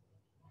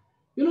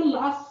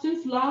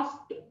 Since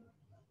last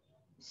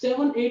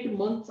 7-8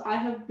 months, I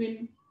have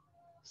been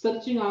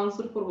searching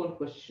answer for one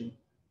question.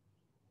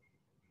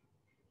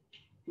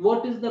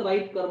 What is the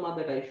right karma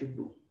that I should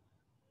do?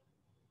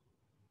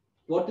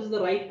 What is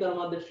the right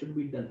karma that should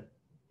be done?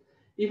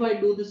 If I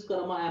do this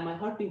karma, am I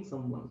hurting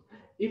someone?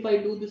 If I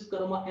do this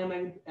karma,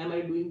 am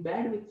I doing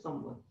bad with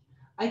someone?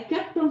 I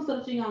kept on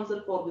searching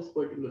answer for this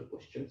particular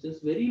question since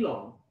very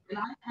long, and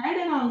I had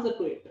an answer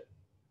to it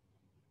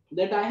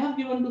that I have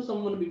given to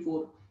someone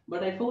before,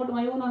 but I forgot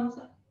my own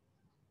answer.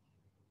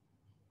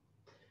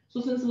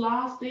 So since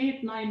last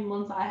 8-9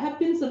 months, I have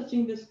been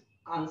searching this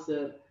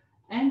answer,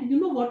 and you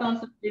know what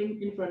answer came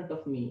in front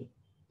of me?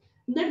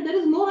 That there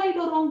is no right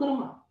or wrong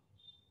karma.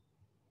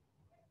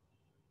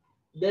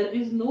 There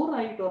is no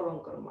right or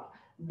wrong karma.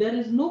 There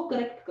is no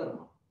correct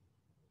karma.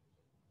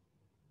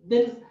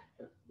 There is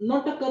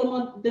not a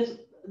karma.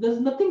 There's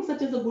nothing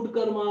such as a good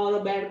karma or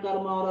a bad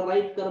karma or a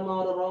right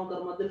karma or a wrong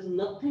karma. There is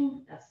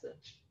nothing as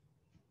such.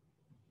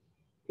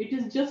 It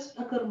is just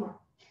a karma.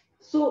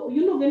 So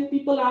when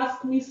people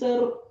ask me,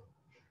 sir,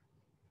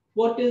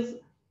 what is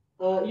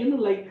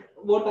like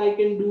what I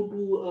can do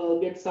to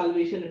get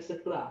salvation,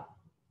 etc.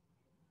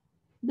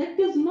 That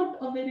is not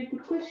a very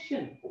good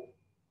question.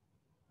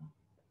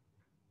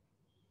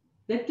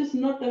 That is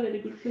not a very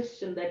good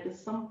question. That is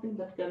something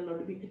that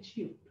cannot be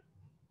achieved.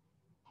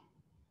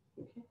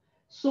 Okay.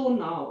 So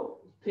now,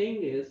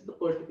 the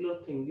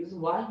particular thing is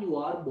why you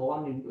are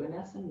born into an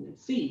ascendant.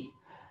 See,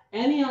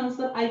 any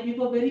answer I give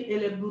a very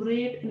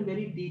elaborate and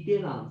very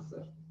detailed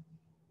answer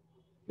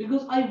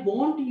because I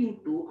want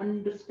you to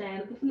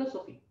understand the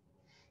philosophy.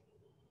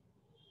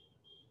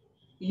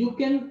 You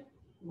can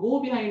go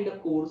behind a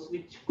course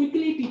which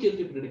quickly teaches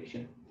you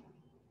prediction.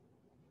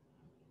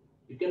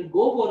 You can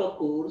go for a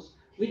course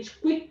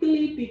which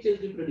quickly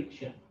teaches you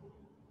prediction.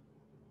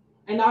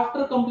 And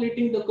after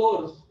completing the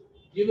course,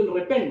 you will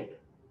repent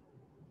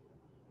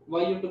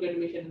why you took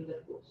admission in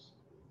that course.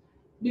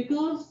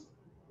 Because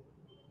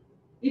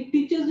it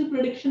teaches you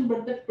prediction,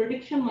 but that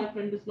prediction, my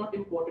friend, is not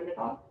important at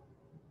all.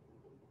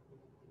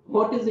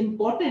 What is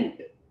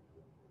important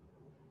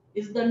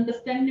is the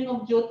understanding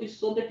of Jyotish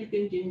so that you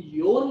can change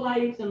your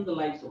lives and the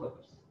lives of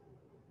others.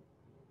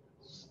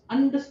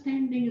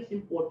 Understanding is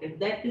important.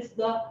 That is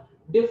the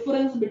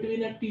difference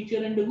between a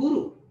teacher and a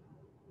guru.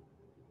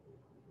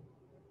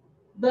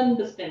 The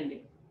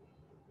understanding.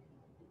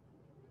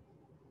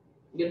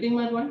 Getting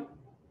my point?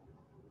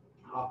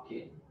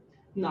 Okay.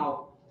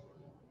 Now,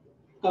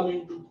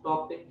 coming to the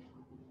topic.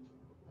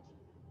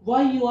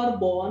 Why you are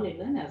born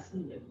in an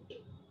ascendant?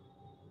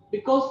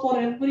 Because for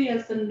every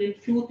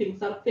ascendant, few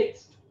things are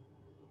fixed.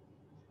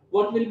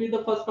 What will be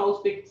the first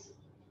house fixed?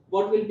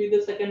 what will be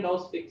the second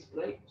house fixed,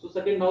 right? So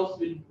second house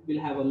will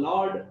have a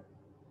lord,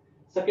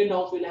 second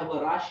house will have a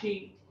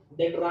Rashi,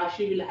 that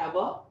Rashi will have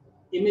a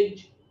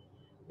image,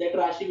 that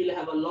Rashi will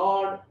have a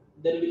lord,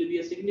 there will be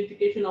a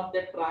signification of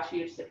that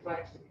Rashi, etc.,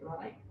 etc.,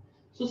 right?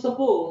 So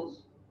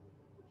suppose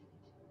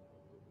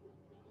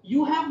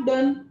you have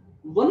done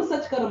one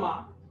such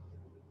karma,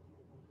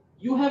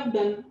 you have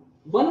done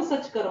one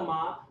such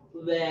karma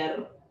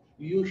where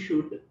you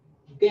should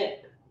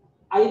get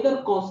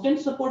either constant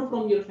support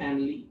from your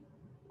family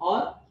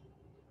or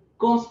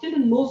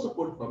constant no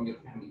support from your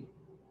family.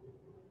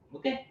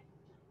 Okay,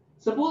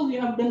 suppose you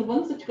have done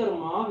one such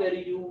karma where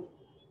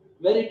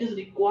it is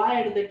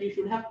required that you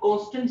should have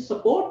constant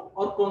support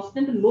or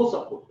constant no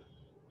support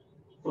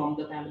from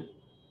the family.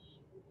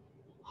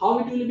 How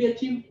it will be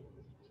achieved?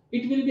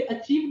 It will be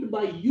achieved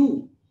by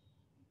you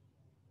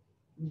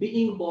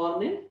being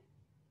born in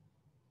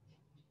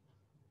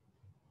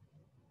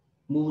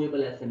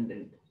movable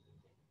ascendant,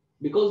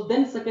 because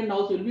then second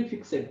house will be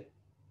fixed.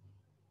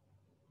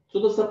 So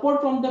the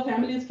support from the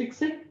family is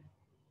fixed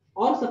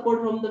or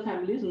support from the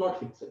family is not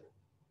fixed,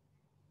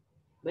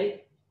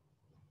 right?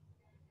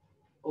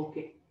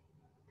 Okay,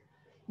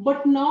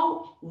 but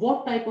now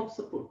what type of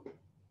support?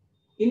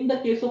 In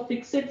the case of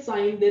fixed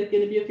sign, there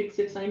can be a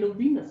fixed sign of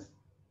Venus.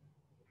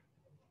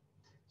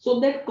 So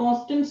that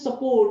constant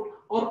support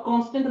or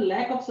constant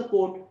lack of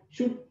support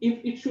should, if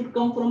it should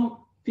come from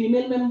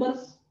female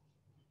members,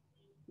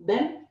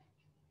 then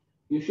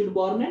you should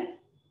born in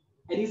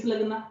Aries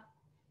Lagna,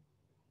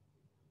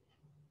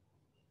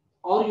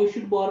 or you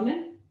should born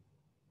in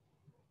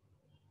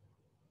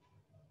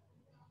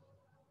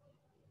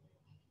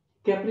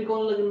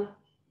Capricorn Lagna.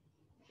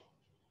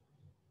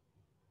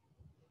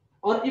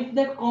 Or if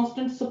that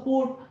constant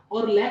support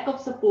or lack of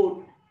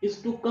support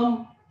is to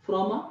come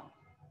from a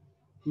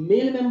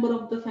male member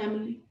of the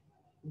family,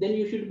 then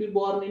you should be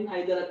born in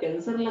either a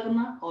Cancer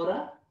Lagna or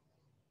a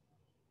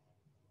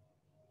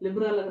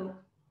Libra Lagna.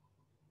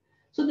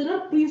 So there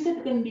are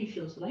preset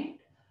conditions, right?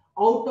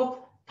 Out of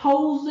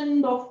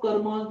thousands of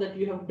karmas that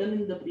you have done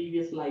in the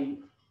previous life,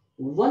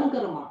 one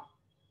karma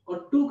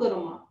or two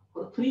karma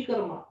or three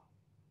karma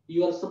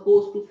you are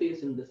supposed to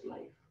face in this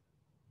life.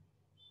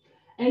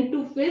 And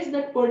to face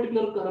that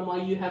particular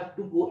karma, you have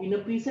to go in a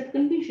preset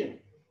condition.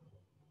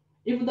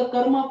 If the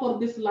karma for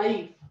this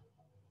life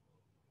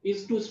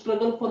is to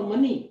struggle for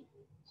money,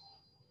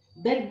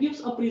 that gives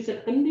a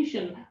preset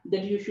condition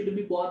that you should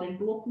be born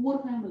into a poor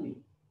family.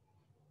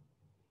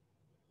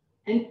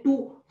 And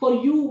for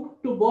you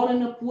to born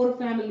in a poor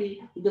family,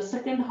 the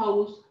second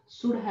house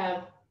should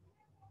have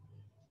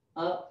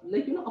a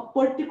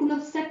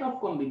particular set of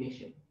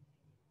combination.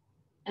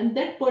 And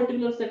that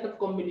particular set of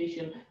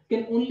combination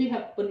can only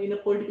happen in a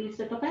particular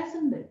set of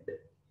ascendant.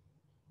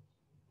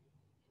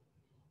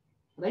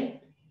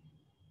 Right?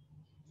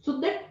 So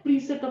that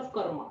preset of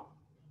karma.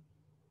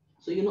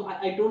 So,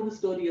 I told the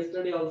story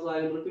yesterday also.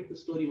 I will repeat the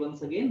story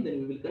once again.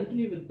 Then we will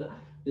continue with the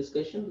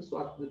discussion, the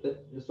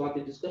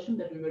Swati discussion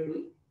that we were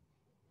doing.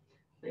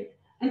 Right?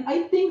 And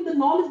I think the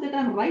knowledge that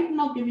I'm right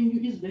now giving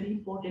you is very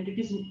important. It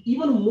is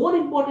even more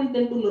important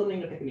than to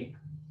learning a technique.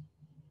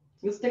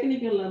 This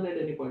technique you can learn at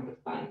any point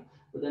of time,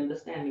 but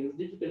understanding is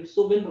difficult.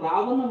 So when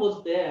Ravana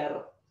was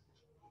there,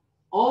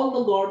 all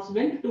the gods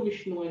went to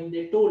Vishnu and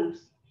they told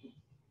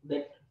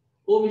that,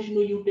 oh Vishnu,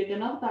 you take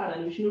an avatar.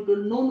 And Vishnu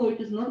told, no, it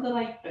is not the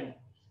right time.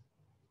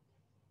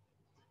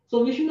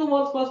 So Vishnu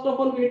was first of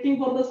all waiting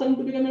for the sun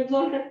to become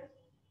exalted.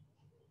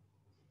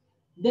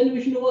 Then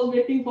Vishnu was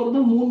waiting for the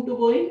moon to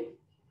go in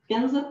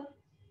Cancer.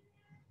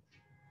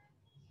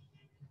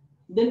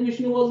 Then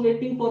Vishnu was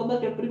waiting for the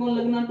Capricorn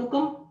Lagna to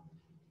come.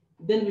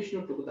 Then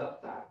Vishnu took the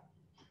avatar.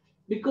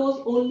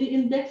 Because only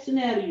in that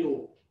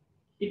scenario,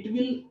 it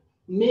will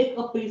make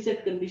a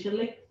preset condition.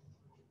 Like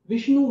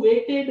Vishnu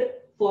waited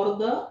for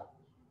the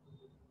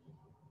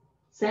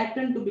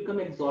Saturn to become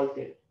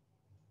exalted.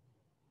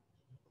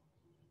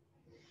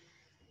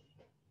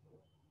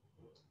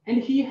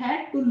 And he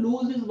had to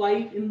lose his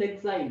wife in the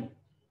exile.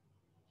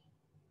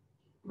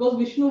 Because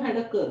Vishnu had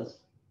a curse.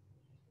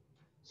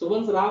 So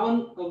once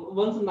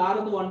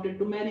Narad wanted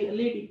to marry a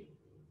lady,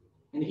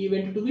 and he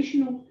went to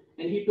Vishnu,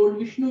 and he told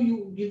Vishnu,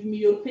 you give me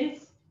your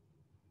face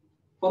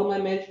for my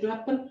marriage to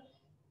happen.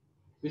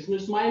 Vishnu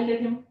smiled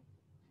at him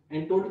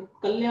and told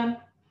Kalyan.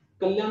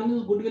 Kalyan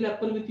means good will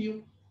happen with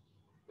you.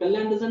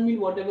 Kalyan doesn't mean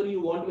whatever you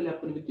want will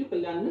happen with you.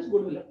 Kalyan means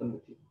good will happen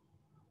with you.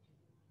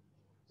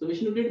 So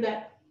Vishnu did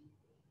that.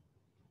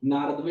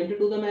 Narad went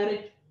to the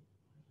marriage.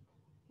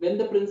 When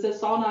the princess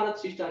saw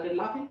Narad, she started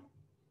laughing.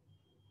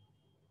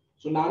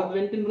 So Narad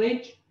went in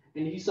rage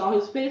and he saw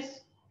his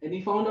face and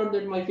he found out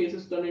that my face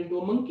is turned into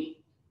a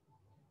monkey.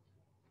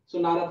 So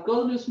Narad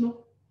cursed Vishnu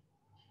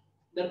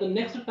that the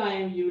next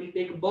time you will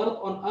take birth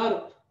on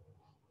earth,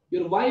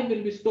 your wife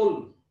will be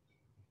stolen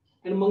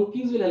and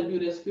monkeys will help you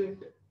rescue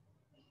it.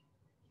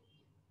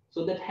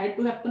 So that had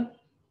to happen.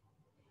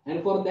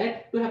 And for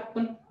that to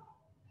happen,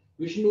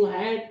 Vishnu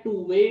had to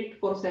wait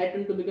for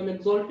Saturn to become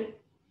exalted.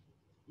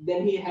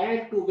 Then he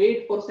had to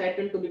wait for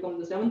Saturn to become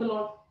the seventh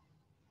lord.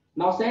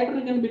 Now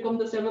Saturn can become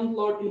the seventh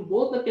lord in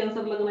both the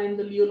Cancer Lagna and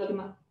the Leo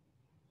Lagna,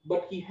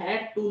 but he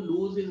had to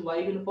lose his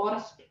wife in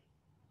forest.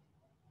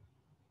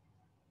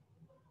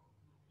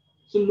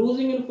 So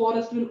losing in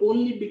forest will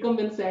only become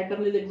when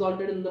Saturn is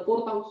exalted in the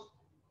fourth house.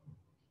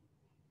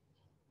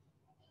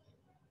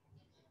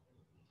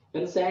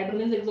 When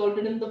Saturn is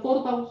exalted in the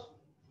fourth house,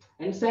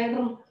 and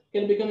Saturn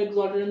can become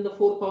exalted in the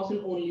fourth house in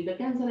only the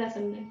Cancer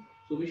ascendant.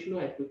 So Vishnu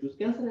had to choose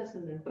Cancer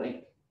ascendant,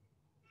 right?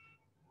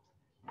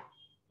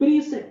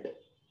 Preset.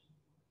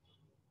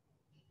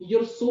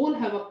 Your soul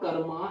have a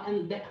karma,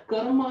 and that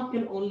karma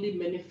can only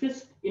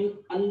manifest in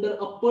under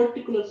a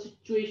particular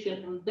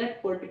situation, and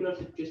that particular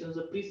situation is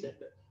a preset.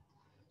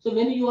 So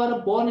when you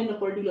are born in a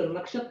particular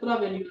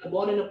nakshatra, when you are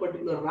born in a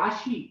particular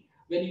rashi,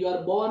 when you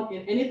are born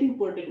in anything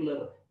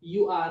particular,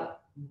 you are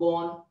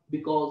born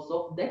because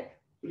of that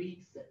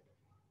preset.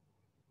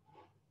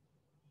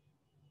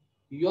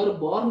 You are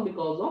born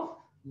because of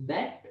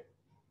that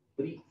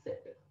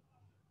preset.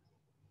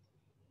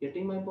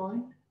 Getting my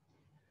point?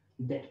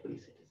 That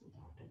preset is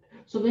important.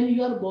 So when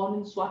you are born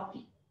in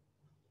Swati,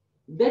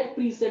 that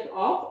preset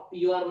of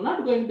you are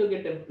not going to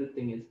get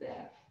everything is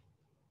there.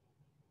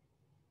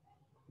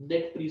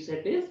 That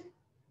preset is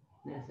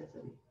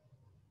necessary.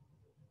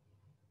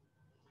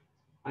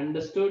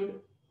 Understood?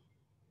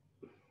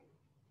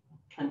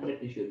 I'm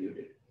pretty sure you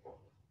did.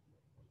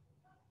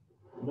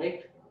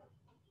 Right?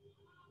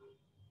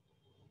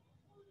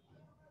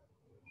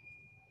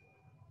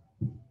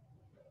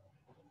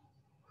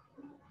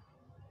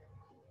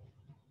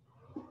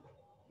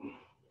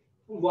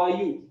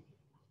 Vayu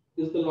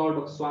is the lord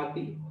of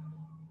Swati.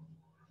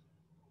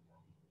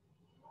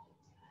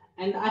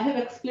 And I have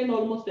explained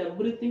almost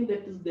everything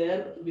that is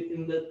there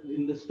within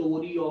the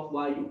story of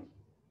Vayu.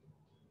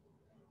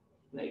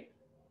 Right?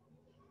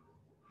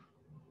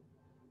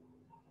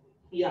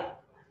 Yeah.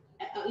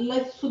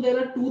 So there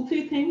are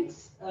 2-3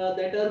 things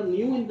that are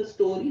new in the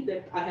story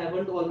that I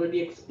haven't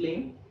already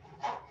explained.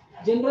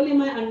 Generally,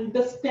 my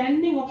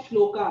understanding of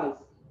shlokas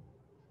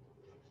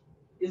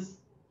is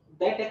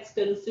that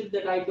extensive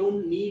that I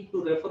don't need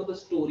to refer the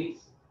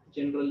stories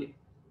generally.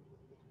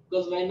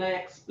 Because when I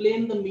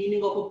explain the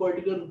meaning of a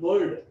particular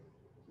word,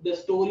 the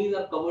stories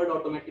are covered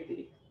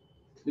automatically.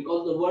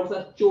 Because the words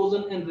are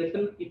chosen and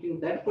written keeping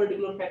that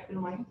particular fact in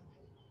mind.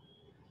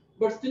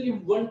 But still, if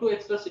 1-2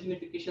 extra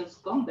significations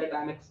come that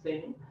I'm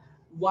explaining,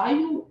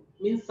 Vayu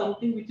means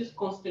something which is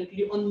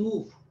constantly on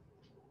move.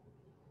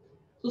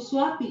 So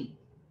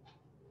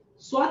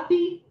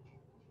Swati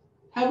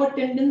have a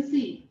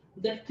tendency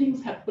that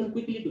things happen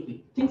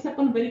quickly. Things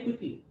happen very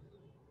quickly.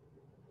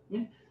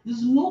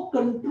 There's no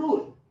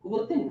control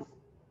over things.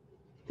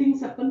 Things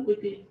happen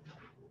quickly.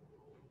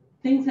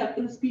 Things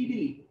happen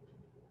speedily.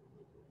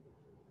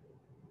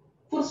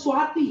 For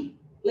Swati,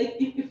 like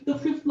if the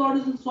fifth lord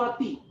is in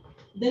Swati,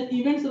 then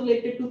events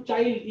related to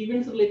child,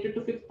 events related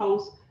to fifth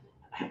house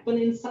happen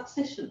in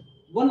succession,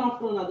 one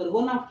after another,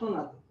 one after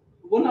another,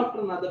 one after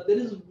another. There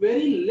is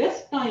very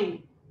less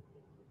time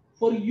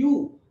for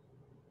you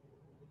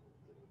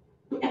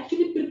to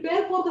actually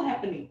prepare for the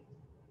happening.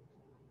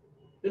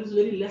 There is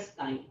very less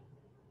time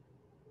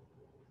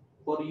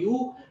for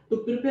you to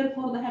prepare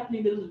for the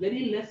happening. There is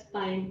very less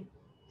time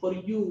for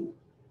you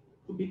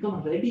to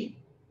become ready.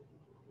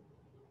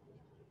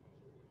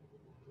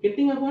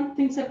 Getting my point?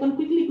 Things happen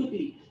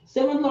quickly.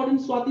 Seventh lord in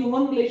Swati,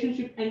 one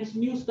relationship ends,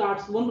 new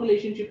starts. One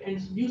relationship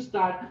ends, new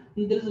start.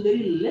 And there is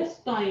very less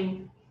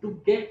time to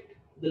get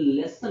the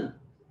lesson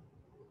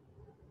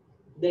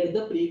that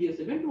the previous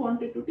event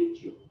wanted to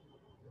teach you.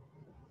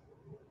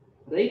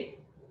 Right?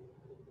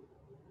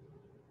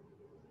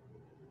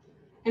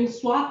 And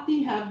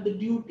Swati have the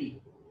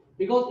duty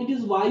because it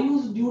is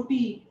Vayu's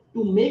duty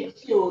to make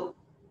sure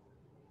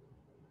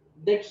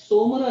that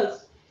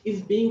Somaras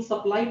is being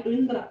supplied to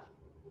Indra.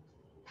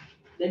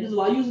 That is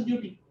Vayu's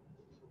duty.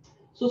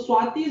 So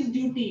Swati's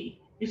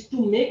duty is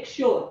to make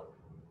sure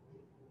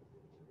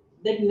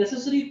that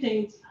necessary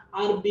things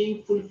are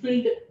being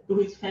fulfilled to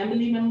his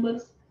family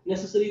members,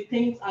 necessary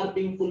things are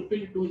being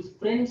fulfilled to his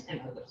friends and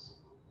others.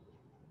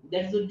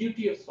 That's the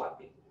duty of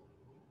Swati.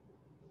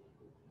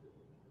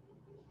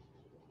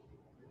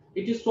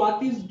 It is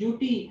Swati's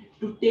duty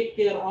to take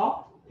care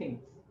of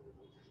things,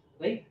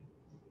 right?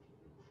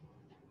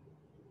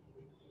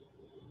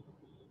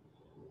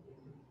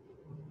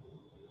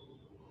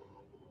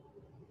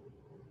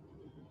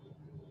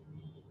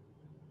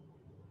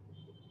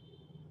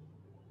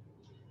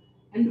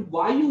 And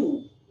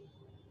Vayu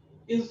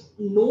is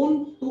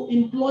known to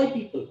employ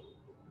people,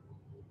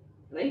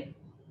 right?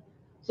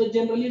 So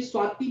generally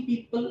Swati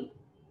people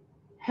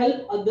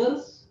help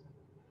others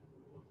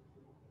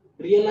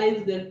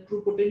realize their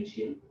true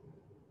potential.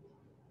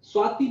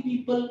 Swati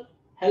people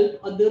help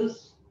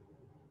others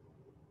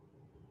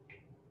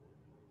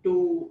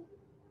to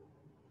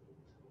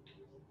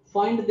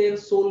find their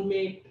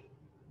soulmate,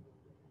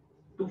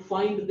 to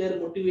find their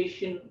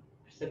motivation,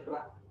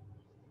 etc.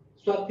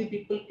 Swati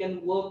people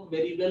can work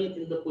very well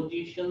in the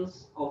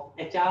positions of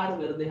HR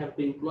where they have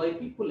to employ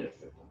people,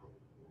 etc.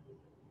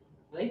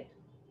 Right?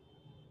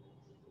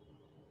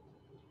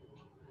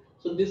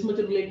 So this much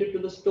related to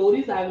the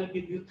stories. I will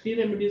give you 3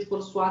 remedies for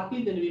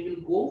Swati, then we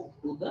will go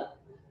to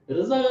the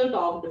result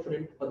of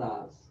different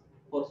padas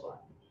for Swati,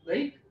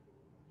 right?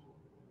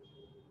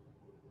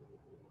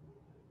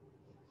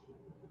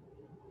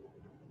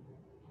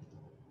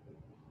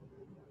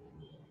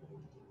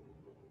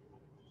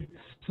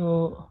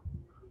 So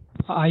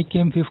I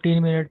came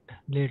 15 minutes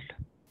late.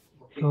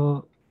 Okay.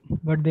 So,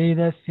 but there is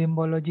a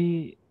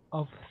symbology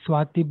of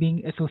Swati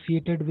being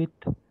associated with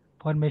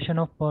formation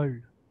of pearl.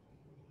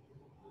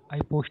 I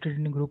posted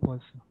in group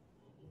also.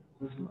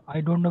 So I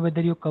don't know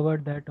whether you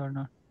covered that or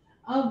not.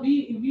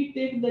 We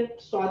take that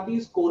Swati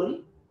is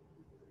coral,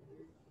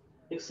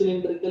 it's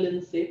cylindrical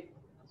in shape.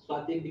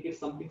 Swati indicates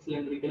something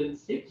cylindrical in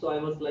shape. So I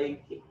was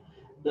like,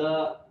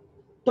 the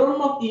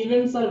turn of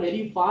events are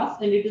very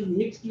fast and it is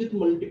mixed with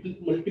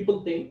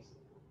multiple things.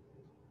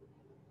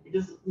 It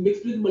is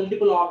mixed with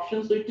multiple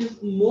options. So it is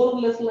more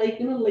or less like,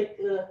 like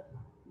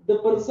the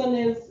person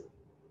is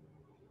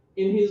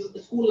in his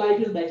school life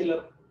is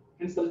bachelor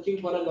and searching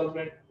for a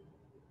girlfriend,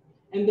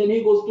 and then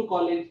he goes to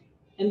college,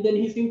 and then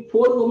he sees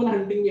 4 women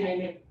hunting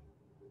behind him.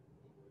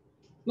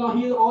 Now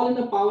he is all in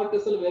a power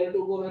tussle where to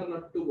go, where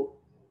not to go.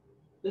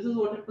 This is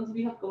what happens.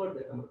 We have covered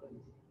that,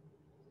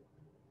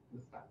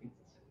 the starting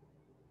system.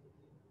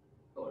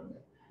 Covered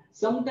that.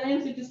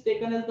 Sometimes it is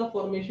taken as the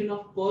formation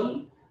of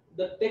pearl.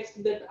 The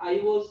text that I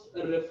was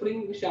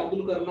referring,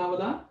 Shardul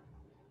Karnavada,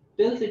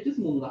 tells it is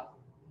Munga.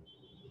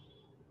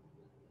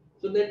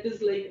 So that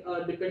is like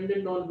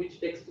dependent on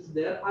which text is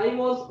there. I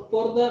was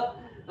for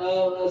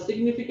the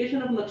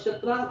signification of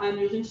nakshatras, I am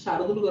using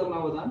Shardul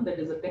Karnavada. That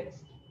is a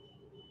text.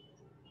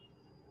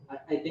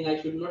 I think I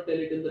should not tell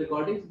it in the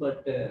recordings,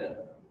 but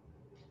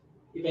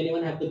if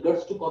anyone have the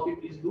guts to copy,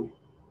 please do.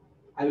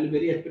 I will be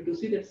very happy to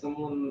see that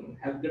someone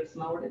have guts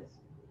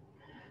nowadays.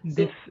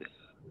 This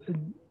So,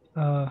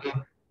 uh,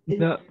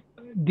 the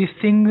this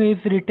thing is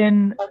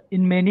written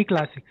in many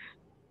classics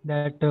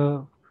that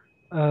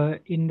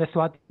in the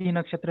Swati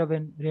Nakshatra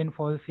when rain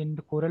falls in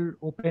the coral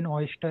open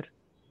oyster.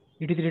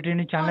 It is written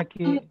in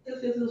Chanakya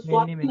yes.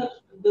 many many.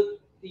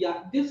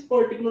 Yeah, this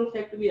particular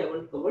fact we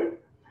haven't covered.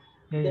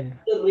 That Yeah,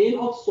 the rain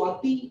of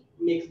Swati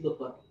makes the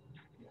pearl.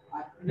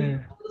 We yeah,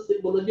 cover the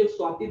symbology of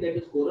Swati, that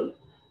is coral.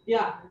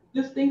 Yeah,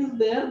 this thing is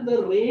there.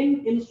 The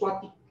rain in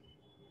Swati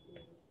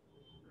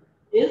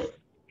is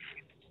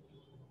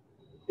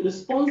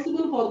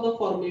responsible for the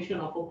formation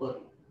of a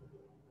pearl.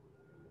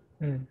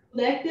 yeah,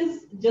 That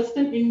is just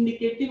an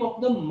indicative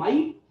of the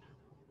might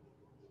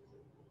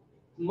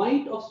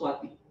of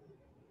Swati,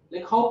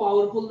 like how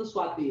powerful the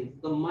Swati is,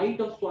 the might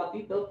of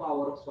Swati, the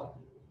power of Swati.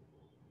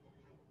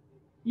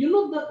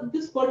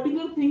 This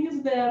particular thing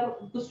is there.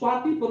 The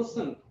Swati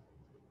person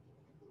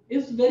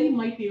is very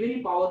mighty,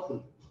 very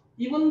powerful.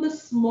 Even the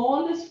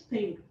smallest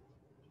thing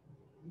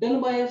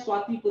done by a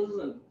Swati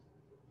person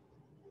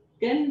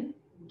can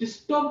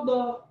disturb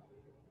the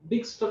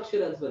big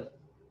structure as well.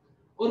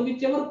 Or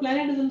whichever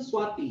planet is in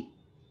Swati,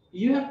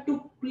 you have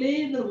to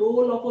play the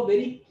role of a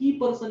very key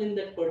person in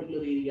that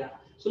particular area.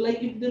 So,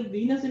 like if there's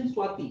Venus in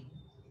Swati,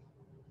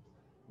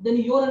 then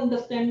your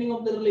understanding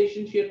of the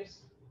relationships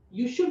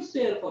you should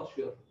share for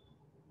sure,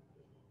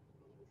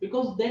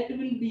 because that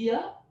will be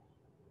a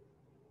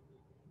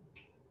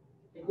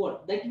like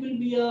what? That will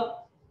be a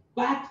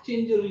path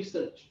changer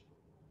research.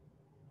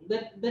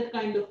 That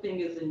kind of thing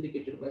is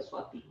indicated by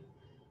Swati.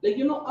 Like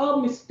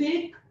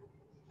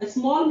a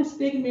small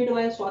mistake made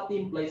by a Swati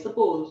implies.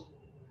 Suppose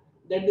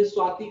that this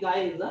Swati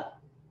guy is a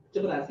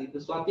Chabrasi, the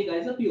Swati guy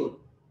is a peon,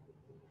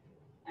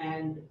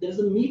 and there is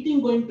a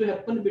meeting going to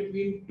happen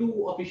between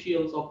 2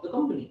 officials of the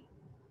company.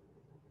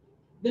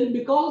 Then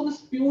because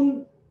this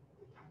peon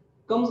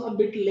comes a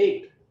bit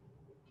late,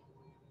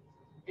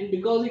 and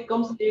because it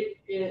comes late,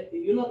 it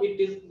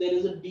is there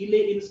is a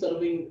delay in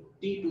serving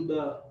tea to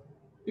the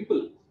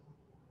people.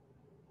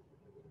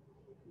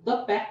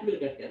 The pact will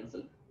get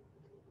cancelled.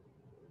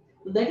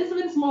 That is a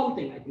very small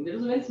thing. I think that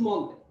is a very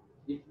small thing.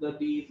 If the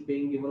tea is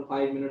being given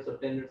 5 minutes or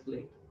 10 minutes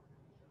late,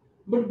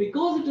 but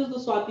because it is the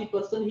Swati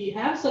person, he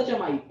has such a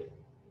might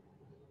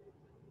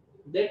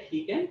that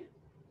he can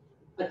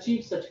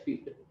achieve such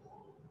feat.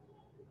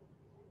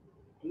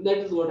 That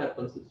is what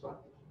happens with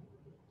Swati.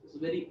 It's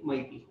very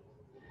mighty.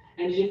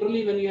 And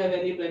generally, when you have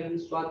any planet in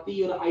Swati,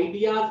 your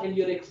ideas and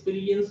your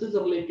experiences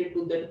related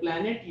to that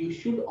planet, you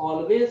should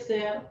always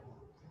share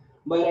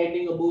by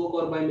writing a book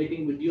or by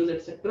making videos,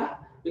 etc.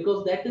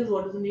 Because that is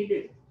what is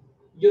needed.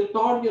 Your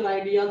thought, your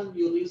ideas,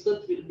 your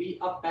research will be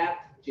a path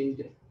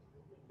changer,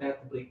 path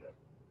breaker.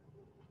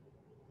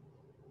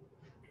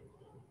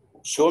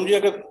 Shivam जी,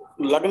 अगर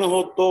लग्न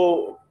हो तो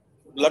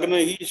लग्न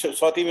ही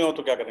स्वाति में हो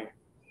तो क्या करें,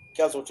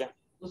 क्या सोचें?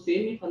 तो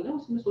सेम ही फल है,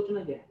 उसमें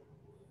सोचना क्या है?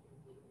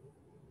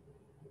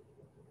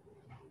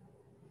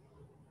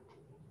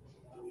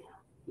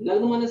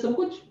 लग्न माने सब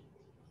कुछ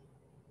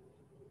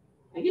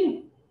है कि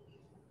नहीं?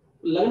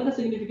 लग्न का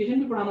सिग्निफिकेशन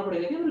भी पढ़ाना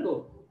पड़ेगा क्या मेरे को?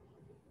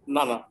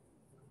 ना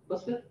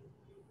बस फिर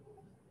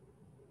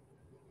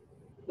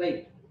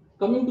right.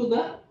 Coming to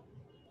the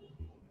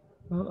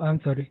I'm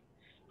sorry.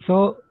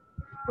 So,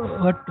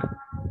 what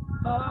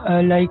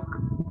like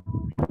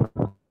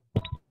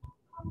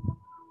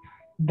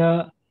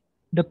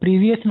the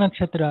previous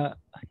nakshatra,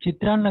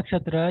 Chitra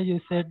Nakshatra, you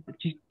said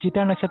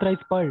Chitra Nakshatra is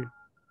Pearl,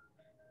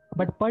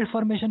 but Pearl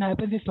formation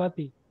happens in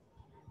Swati.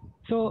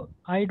 So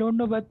I don't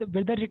know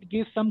whether it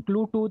gives some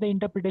clue to the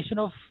interpretation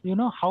of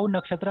how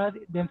nakshatras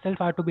themselves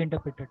are to be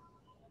interpreted.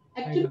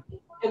 Actually,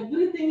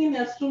 everything in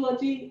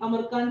astrology,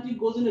 Amarkanji,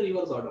 goes in a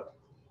reverse order.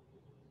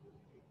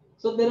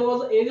 So there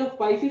was an age of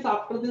Pisces.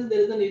 After this, there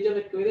is an age of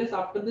Aquarius.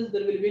 After this,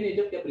 there will be an age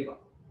of Capricorn.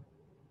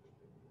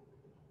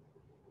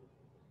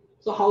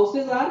 So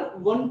houses are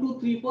 1, 2,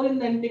 3, 4 in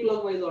the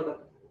anti-clockwise order.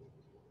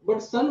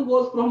 But sun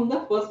goes from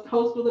the first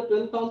house to the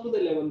 12th house to the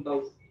 11th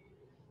house.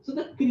 So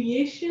the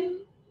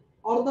creation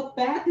or the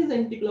path is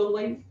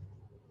anti-clockwise.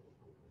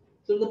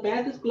 So the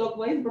path is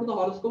clockwise, but the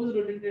horoscope is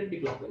rotated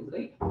anti-clockwise,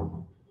 right?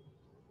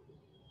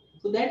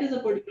 So that is a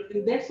particular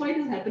thing. That's why it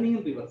is happening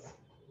in reverse.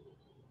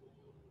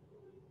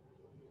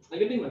 Are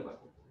you getting my point?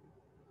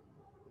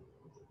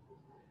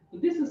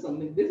 This is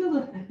something. This is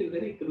a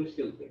very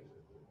crucial thing.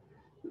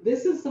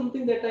 This is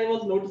something that I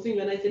was noticing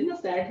when I said, no,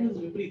 Saturn is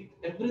Viprit.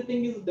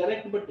 Everything is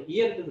direct, but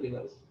here it is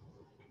reversed.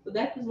 So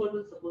that is what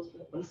is supposed to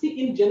happen.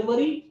 See, in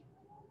January,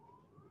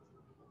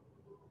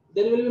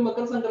 there will be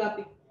Makar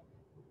Sankranti.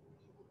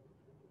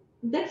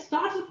 That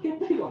starts with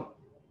Capricorn.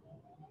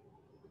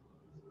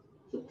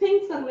 So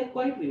things are like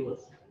quite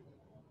reversed.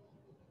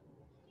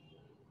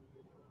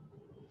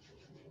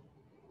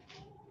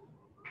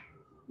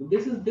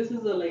 This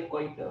is a like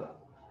quite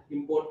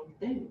important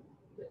thing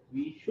that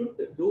we should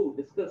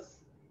discuss.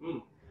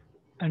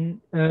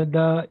 And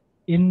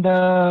in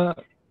the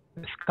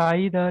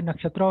sky, the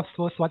nakshatra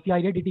of Swati,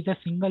 I read it is a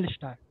single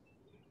star.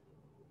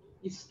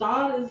 The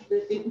star is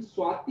in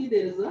Swati.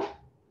 There is a.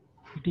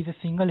 It is a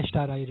single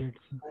star. I read.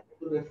 I have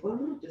to refer.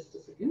 Just a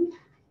second.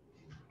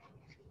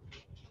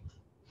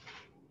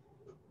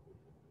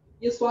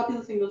 Yes, Swati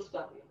is a single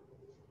star.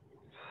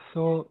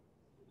 So,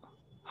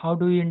 how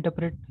do you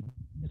interpret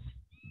this?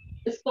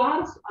 The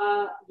stars,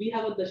 we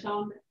have a dasha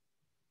on it.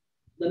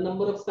 The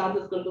number of stars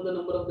is equal to the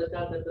number of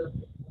dashas that are.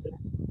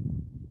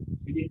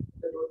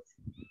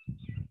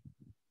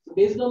 So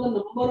based on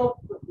the number of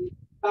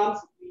stars,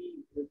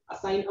 we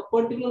assign a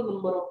particular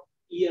number of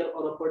year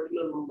or a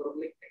particular number of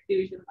like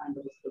activation kind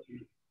of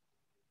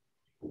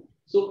stuff.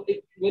 So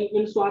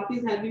when Swati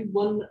is having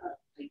one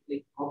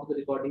like of the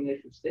recording, I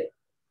should say.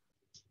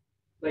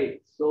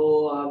 Right.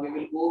 So we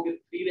will go with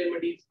 3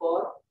 remedies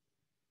for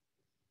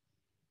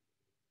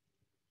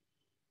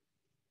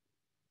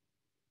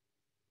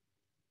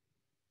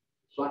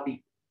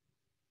Swati.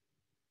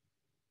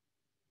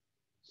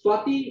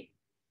 Swati,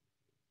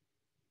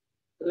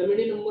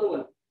 remedy number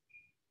 1.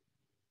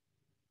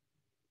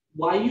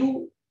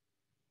 Vayu,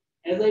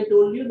 as I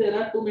told you, there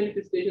are 2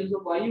 manifestations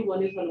of Vayu.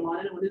 One is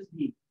Hanuman and one is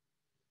Bhim.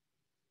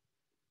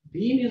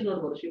 Bhim is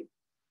not worshipped.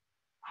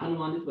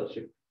 Hanuman is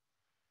worshipped.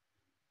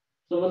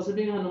 So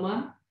worshipping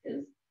Hanuman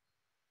is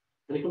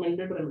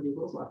recommended remedy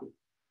for Swati.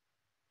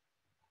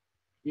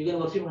 You can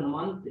worship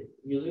Hanuman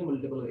using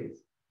multiple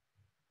ways.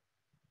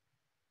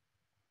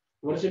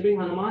 Worshipping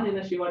Hanuman in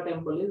a Shiva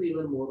temple is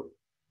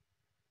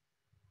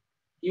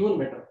even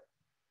better.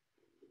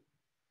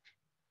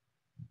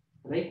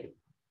 Right?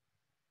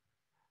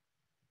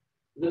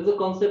 There is a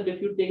concept,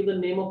 if you take the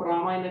name of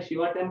Rama in a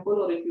Shiva temple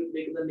or if you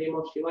take the name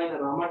of Shiva in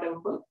a Rama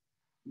temple,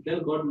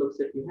 then God looks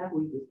at you.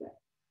 Who is this guy?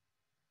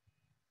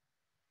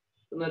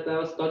 So I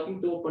was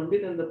talking to a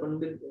Pandit and the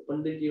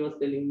Panditji was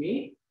telling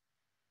me,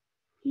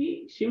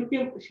 Shiva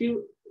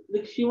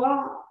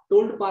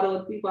told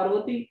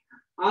Parvati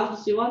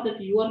asked Shiva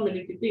that you are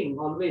meditating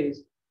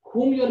always.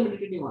 Whom you are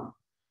meditating on?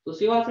 So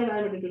Shiva said, I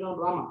am meditating on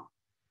Rama.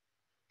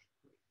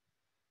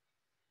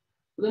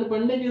 So then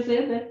Panditji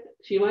said that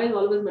Shiva is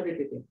always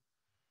meditating.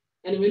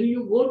 And when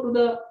you go to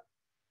the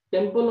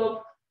temple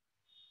of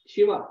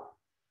Shiva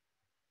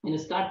and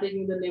start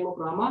taking the name of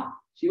Rama,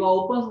 Shiva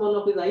opens one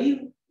of his eyes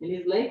and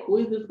he's like, who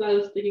is this guy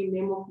who's taking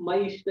name of my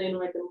Ishta in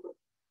my temple?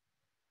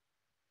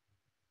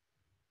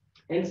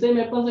 And same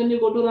happens when you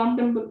go to Ram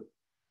temple.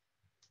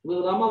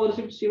 Because Rama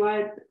worships Shiva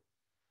at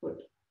what?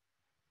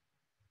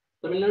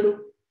 Tamil Nadu,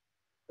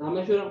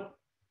 Rameshwaram.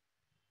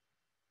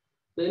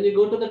 So when you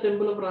go to the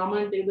temple of Rama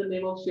and take the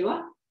name of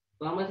Shiva,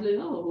 Rama is like,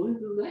 oh, who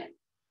is this guy?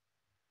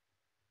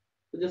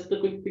 So just a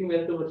quick thing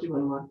where to worship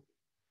Hanuman.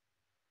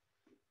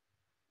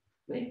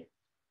 Right?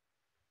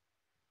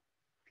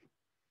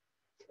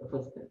 The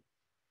first thing.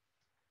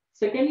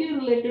 Secondly,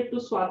 related to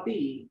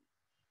Swati,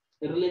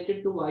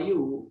 related to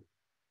Vayu,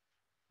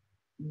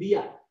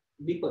 Diya,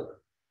 Deepak,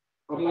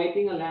 or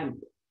lighting a lamp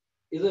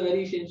is a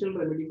very essential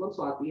remedy for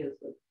Swati as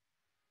well.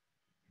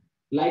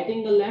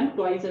 Lighting a lamp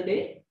twice a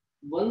day,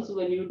 once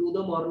when you do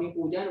the morning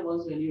puja and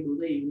once when you do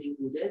the evening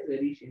puja is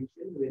very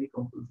essential, very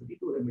compulsory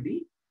to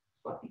remedy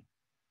Swati.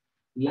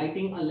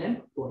 Lighting a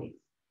lamp twice.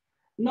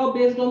 Now,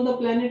 based on the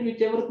planet,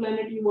 whichever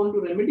planet you want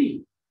to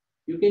remedy,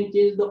 you can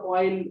change the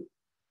oil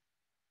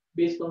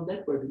based on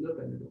that particular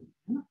planet.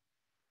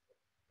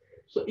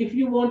 So, if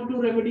you want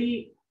to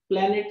remedy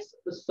planets,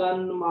 the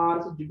Sun,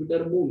 Mars,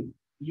 Jupiter, Moon,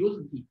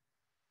 use ghee,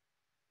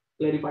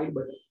 clarified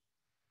butter.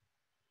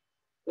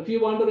 If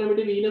you want to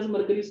remedy Venus,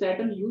 Mercury,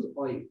 Saturn, use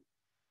oil.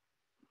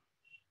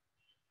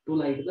 to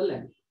light the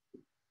lamp.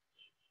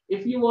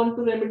 If you want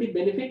to remedy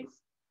benefics,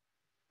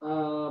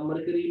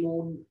 Mercury,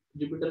 Moon,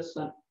 Jupiter,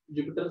 Sun,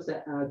 Jupiter,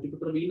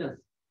 Venus,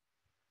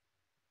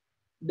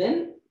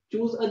 then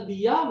choose a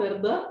diya where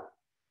the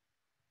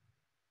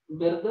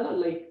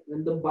like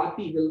when the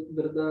bati will,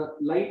 where the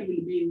light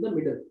will be in the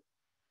middle,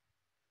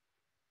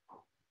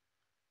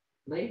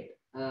 right?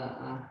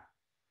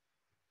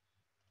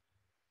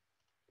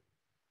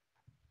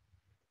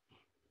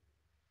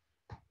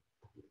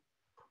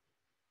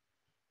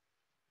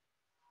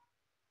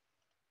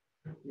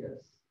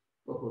 Yes.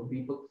 Oh,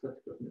 Deepak search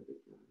करने पे।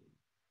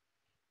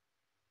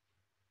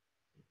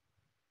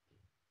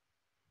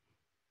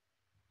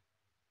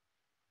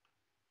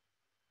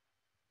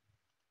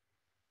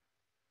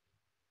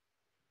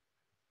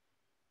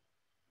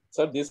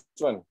 Sir, this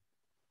one.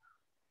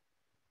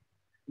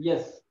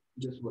 Yes,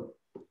 this one.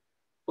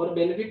 For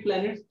benefic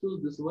planets,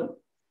 choose this one.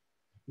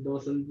 The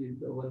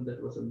one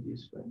that Vasanthi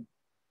is trying.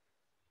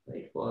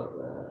 Right?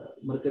 For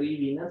Mercury,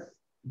 Venus,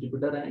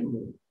 Jupiter, and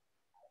Moon.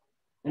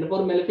 And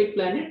for malefic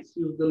planets,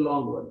 use the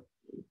long one.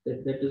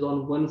 That is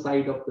on one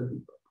side of the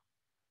Deepak.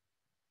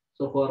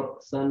 So for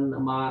Sun,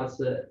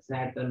 Mars,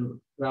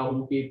 Saturn,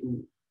 Rahu,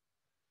 Ketu,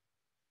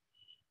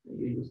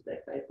 you use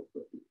that type of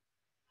thing.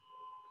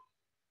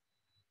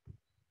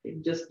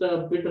 It's just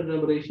a bit of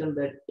enumeration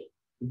that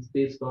is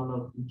based on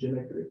a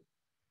geometry.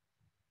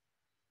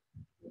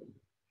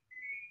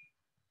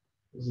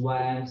 This is why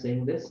I am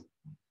saying this.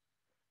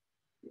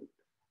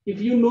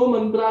 If you know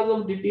mantras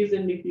of deities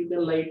and if you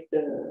can light,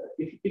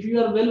 if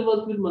you are well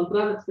versed with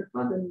mantras,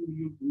 etc., then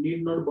you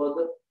need not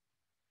bother.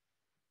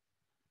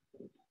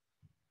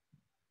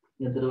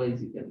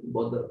 Otherwise, you can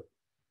bother.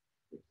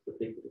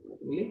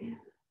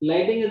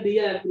 Lighting a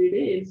diya every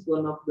day is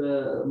one of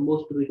the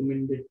most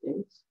recommended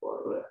things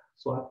for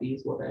Swati,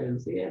 is what I will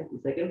say as the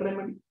second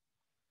remedy.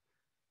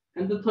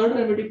 And the third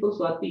remedy for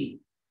Swati,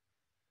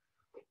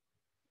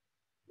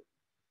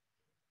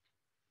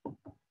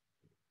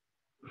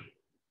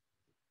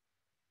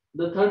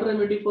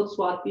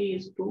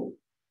 is to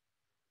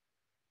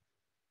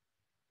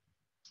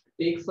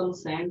take some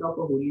sand of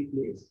a holy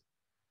place.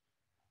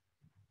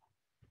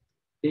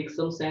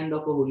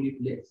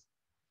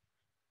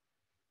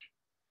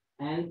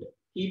 And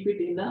keep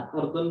it in an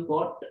earthen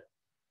pot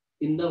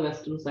in the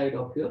western side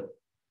of your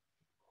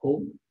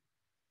home,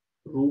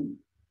 room,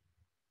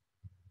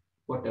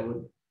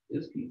 whatever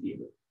is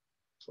feasible.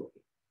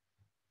 Okay.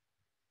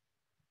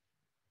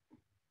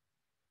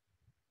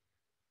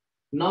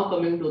 Now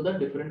coming to the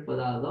different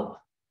padas of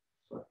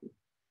Swati.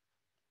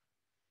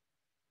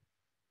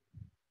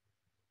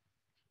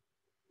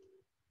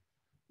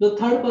 The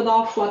third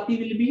pada of Swati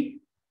will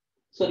be,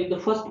 the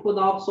first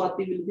pada of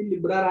Swati will be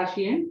Libra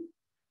Rashi and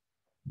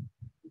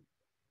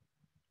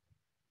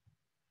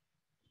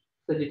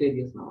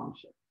Sagittarius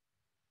Navamsha.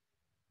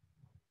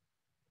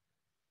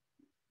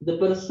 The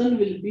person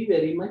will be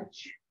very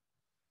much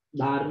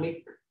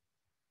dharmic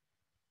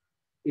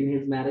in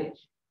his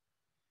marriage,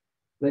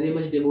 very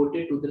much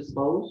devoted to their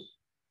spouse.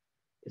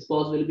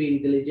 Spouse will be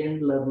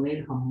intelligent,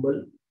 learned,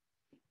 humble,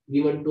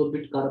 given to a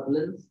bit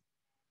corpulence,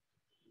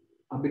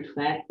 a bit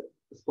fat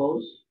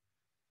spouse.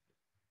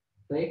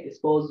 Right?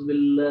 Spouse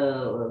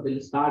will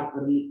start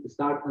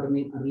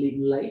earning early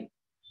in life.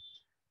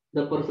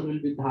 The person will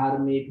be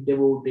dharmic,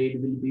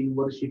 devoted, will be in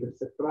worship,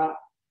 etc.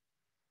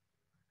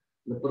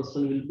 The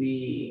person will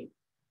be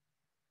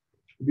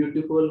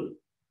beautiful,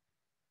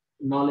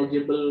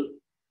 knowledgeable,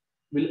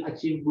 will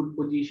achieve good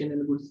position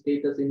and good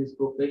status in his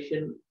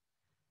profession.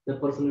 The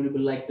person will be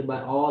liked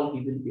by all.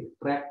 He will be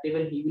attractive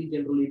and he will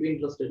generally be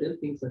interested in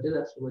things such as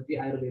astrology,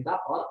 Ayurveda,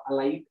 or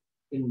allied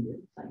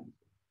Indian science.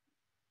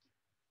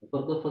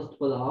 For the first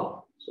pada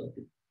of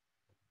Swati,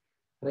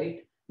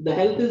 right? The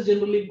health is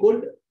generally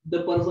good.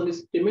 The person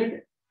is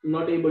timid,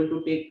 not able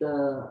to take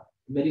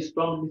very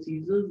strong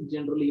decisions,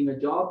 generally in a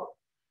job,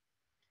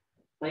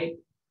 right?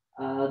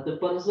 The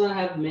person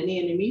have many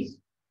enemies,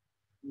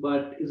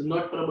 but is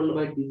not troubled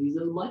by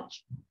diseases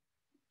much.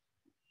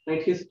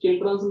 Right? His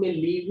children may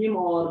leave him,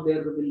 or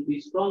there will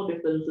be strong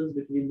differences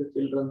between the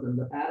children and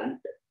the parent.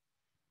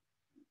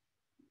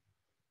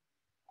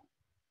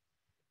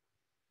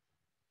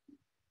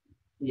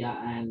 Yeah,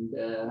 and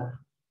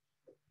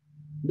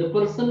the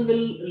person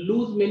will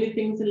lose many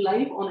things in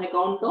life on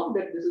account of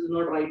that. This is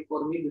not right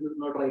for me. This is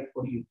not right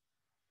for you.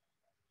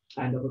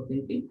 Kind of a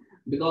thinking.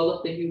 Because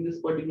of thinking this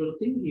particular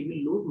thing, he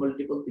will lose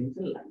multiple things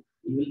in life.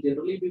 He will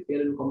generally be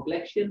fair in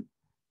complexion.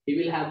 He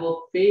will have a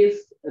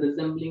face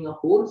resembling a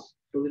horse,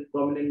 so with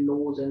prominent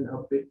nose and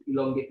a bit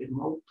elongated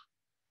mouth.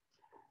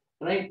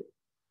 Right?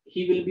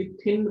 He will be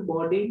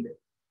thin-bodied,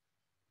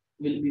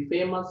 will be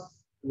famous,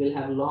 will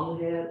have long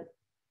hair,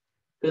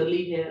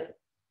 curly hair,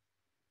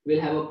 will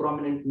have a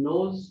prominent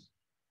nose,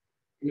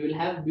 and will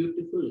have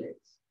beautiful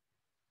legs.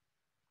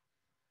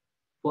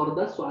 For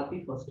the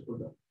Swati first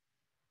pada.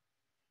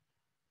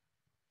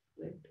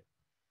 Right?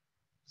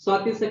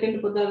 Swati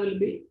second pada will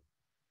be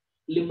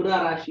Libra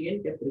Rashi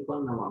and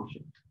Capricorn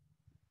Navamsha.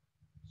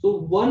 So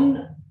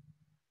one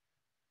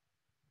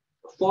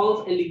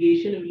false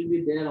allegation will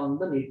be there on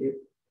the native.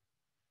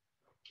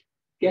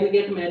 can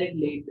get married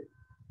late.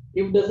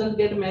 If doesn't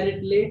get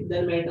married late,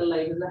 then marital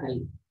life is a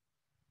hell.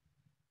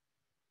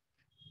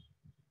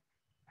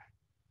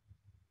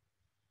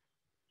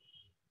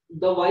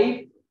 The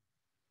wife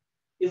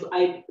is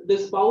the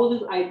spouse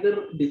is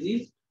either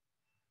diseased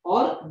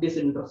or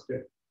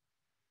disinterested.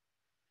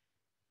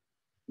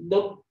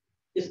 The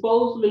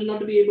spouse will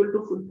not be able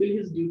to fulfill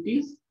his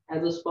duties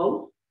as a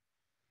spouse,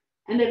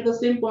 and at the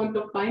same point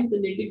of time, the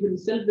native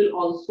himself will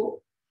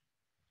also,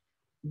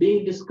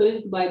 being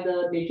discouraged by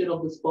the nature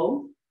of the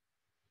spouse,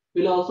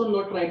 will also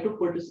not try to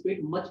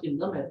participate much in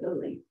the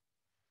marital life.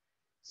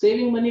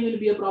 Saving money will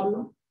be a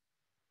problem.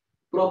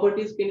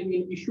 Properties can be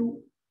an issue.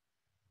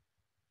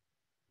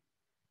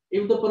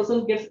 If the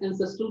person gets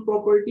ancestral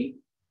property,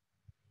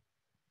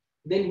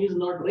 then he is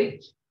not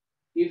rich.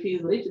 If he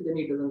is rich, then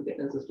he doesn't get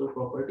ancestral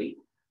property.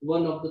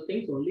 One of the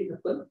things only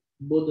happen.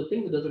 Both the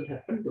things doesn't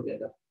happen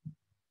together.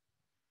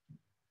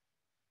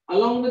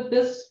 Along with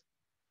this,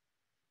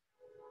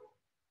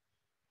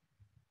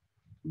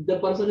 the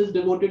person is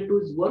devoted to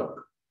his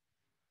work.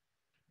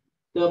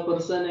 The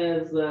person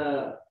is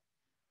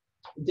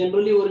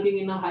generally working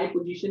in a high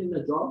position in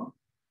a job.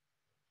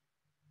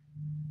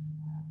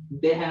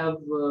 They have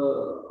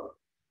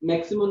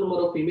maximum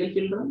number of female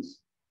children.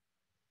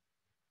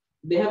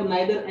 They have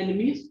neither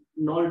enemies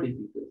nor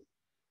diseases.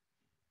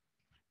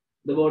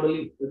 The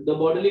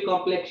bodily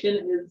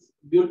complexion is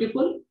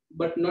beautiful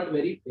but not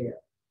very fair.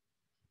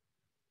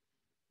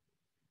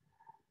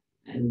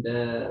 And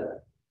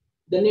the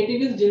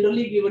native is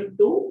generally given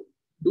to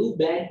do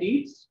bad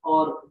deeds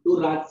or do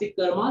Rajasic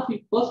karma.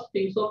 He first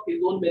thinks of his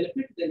own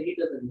benefit, then he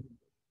does anything.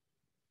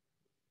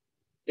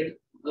 It's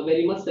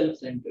very much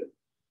self-centered.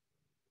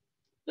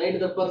 Right?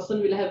 The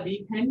person will have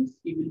weak hands,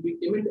 he will be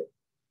timid,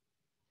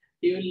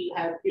 he will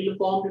have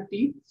ill-formed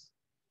teeth,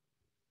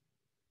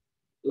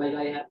 like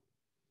I have,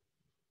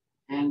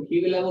 and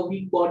he will have a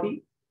weak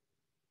body,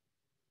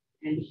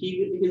 and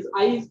his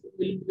eyes will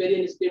be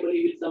very unstable.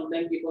 He will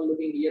sometimes keep on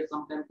looking here,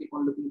 sometimes keep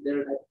on looking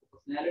there, type of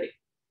personality.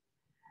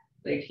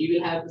 Right? He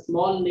will have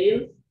small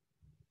nails,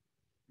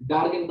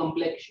 dark in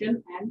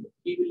complexion, and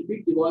he will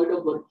be devoid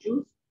of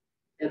virtues.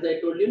 As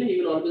I told you,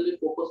 he will always be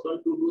focused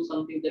on to do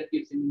something that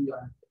gives him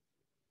enjoyment.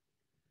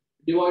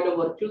 Devoid of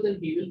virtues, and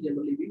he will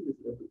generally be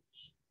miserable.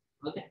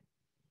 Okay.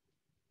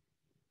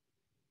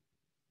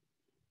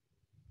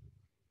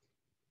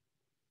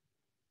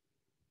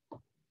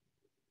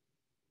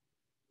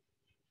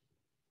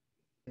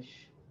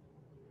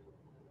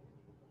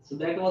 So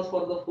that was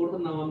for the fourth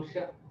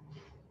Navamsha.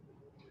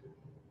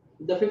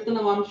 The fifth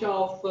Navamsha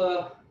of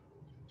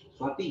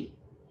Swati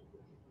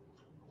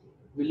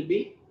will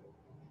be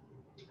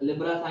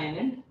Libra sign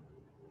and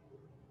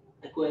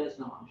Aquarius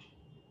Navamsha.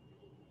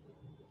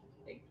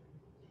 Right.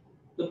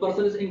 The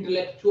person is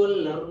intellectual,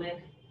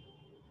 learned,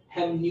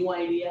 have new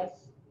ideas,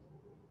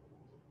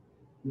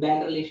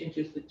 bad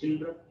relationships with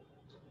children,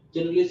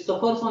 generally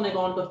suffers on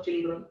account of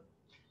children,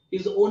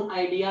 his own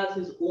ideas,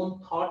 his own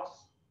thoughts,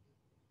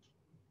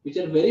 which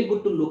are very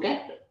good to look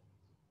at,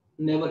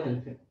 never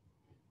help him.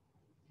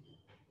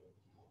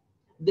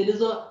 There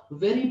is a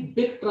very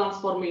big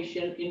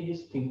transformation in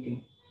his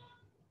thinking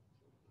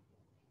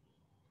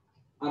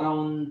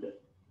around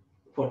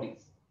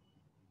 40s.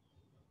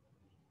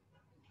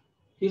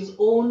 His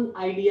own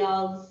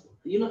ideas,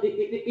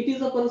 it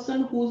is a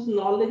person whose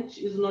knowledge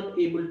is not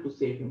able to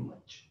save him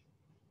much,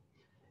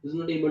 is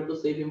not able to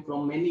save him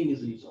from many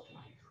miseries of life.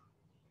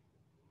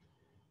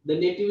 The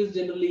native is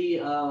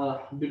generally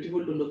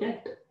beautiful to look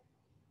at,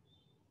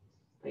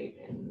 right?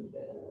 And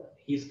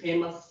he's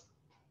famous,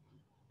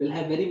 will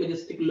have very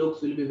majestic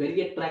looks, will be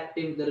very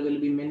attractive. There will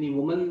be many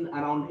women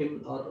around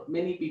him or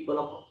many people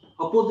of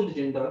opposite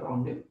gender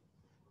around him.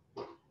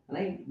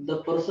 Right?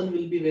 The person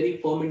will be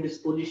very firm in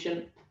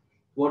disposition.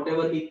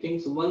 Whatever he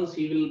thinks, once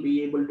he will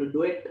be able to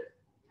do it.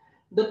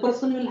 The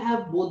person will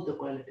have both the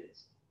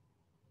qualities.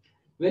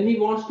 When he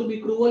wants to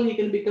be cruel, he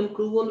can become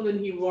cruel. When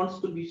he wants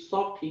to be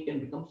soft, he can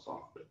become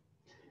soft.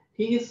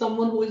 He is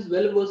someone who is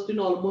well versed in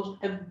almost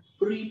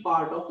every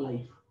part of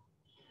life.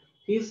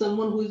 He is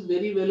someone who is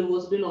very well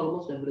versed in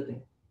almost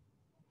everything.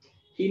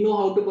 He know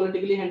how to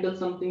politically handle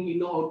something. He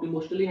know how to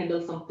emotionally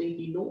handle something.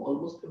 He know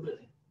almost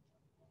everything.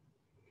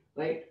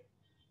 Right?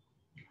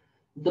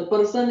 The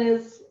person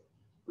is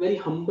very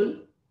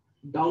humble,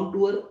 down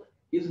to earth.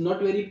 He is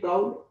not very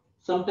proud.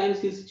 Sometimes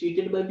he is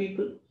cheated by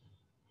people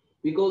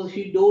because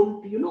he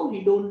don't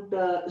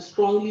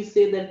strongly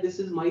say that this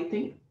is my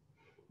thing.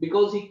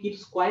 Because he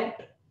keeps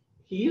quiet,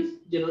 he is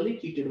generally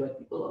cheated by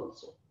people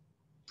also.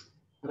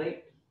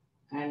 Right?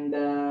 And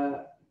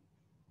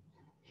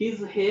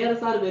his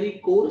hairs are very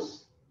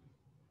coarse.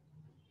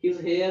 His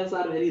hairs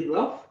are very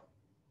rough.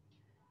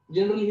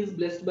 Generally, he is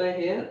blessed by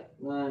hair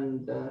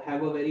and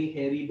have a very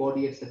hairy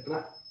body,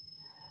 etc.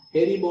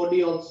 Hairy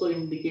body also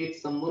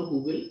indicates someone who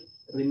will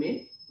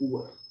remain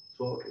poor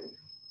throughout life,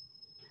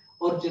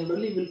 or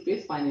generally will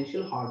face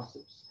financial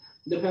hardships.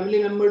 The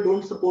family member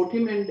don't support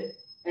him, and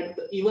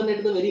even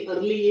at the very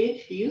early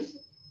age, he is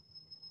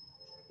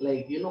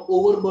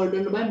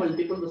overburdened by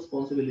multiple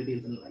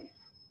responsibilities in life.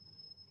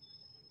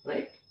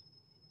 Right?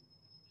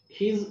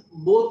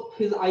 both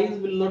his eyes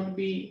will not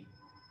be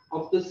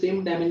of the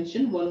same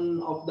dimension.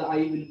 One of the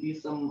eye will be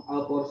some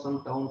up or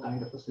some down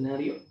kind of a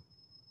scenario,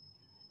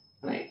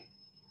 right?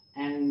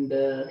 And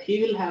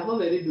he will have a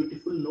very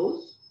beautiful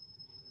nose.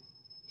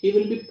 He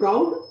will be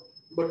proud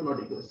but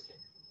not egoistic,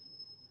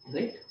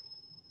 right?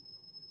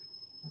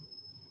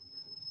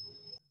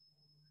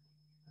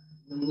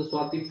 Then the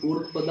Swati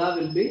fourth pada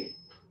will be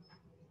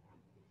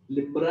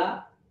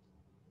Libra,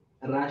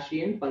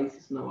 Rashi and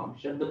Pisces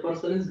Navamsha. The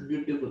person is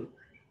beautiful,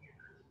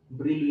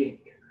 brilliant,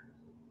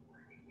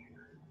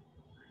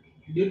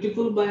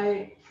 beautiful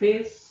by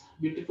face,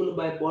 beautiful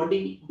by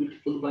body,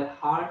 beautiful by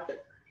heart,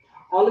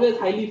 always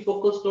highly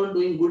focused on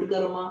doing good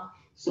karma,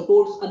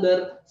 supports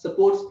other,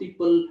 supports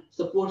people,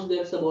 supports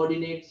their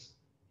subordinates,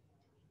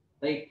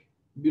 right?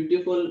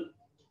 Beautiful,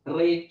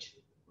 rich,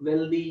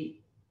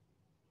 wealthy,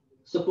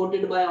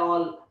 supported by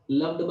all,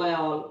 loved by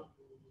all,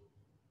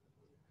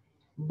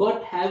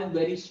 but have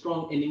very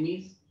strong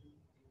enemies,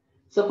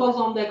 suffers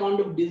on the account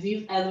of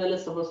disease as well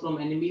as suffers from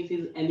enemies.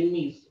 His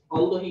enemies,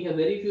 although he have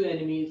very few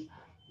enemies,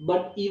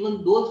 but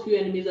even those few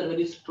enemies are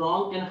very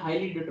strong and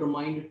highly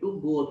determined to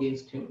go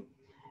against him.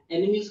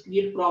 Enemies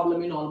create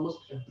problem in almost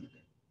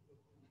everything.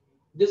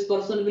 This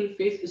person will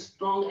face a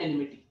strong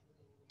enmity.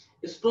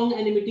 A strong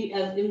enmity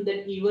as in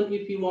that even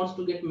if he wants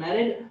to get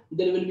married,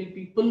 there will be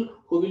people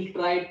who will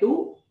try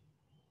to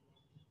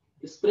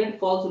spread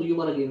false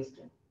rumor against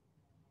him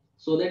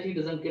so that he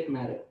doesn't get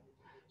married.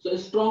 So a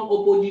strong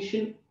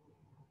opposition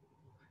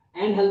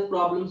and health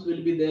problems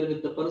will be there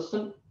with the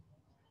person.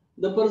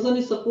 The person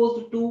is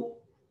supposed to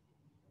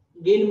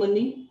gain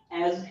money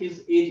as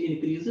his age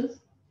increases,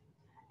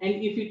 and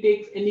if he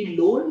takes any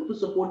loan to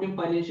support him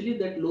financially,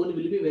 that loan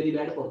will be very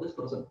bad for this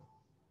person,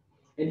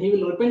 and he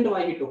will repent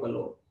why he took a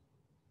loan.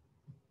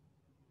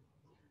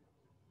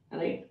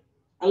 Right?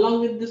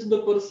 Along with this,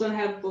 the person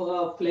have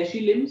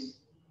fleshy limbs,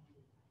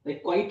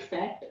 like quite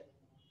fat,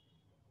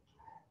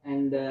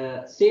 and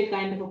say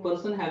kind of a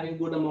person having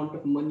good amount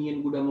of money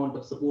and good amount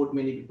of support.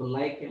 Many people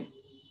like him.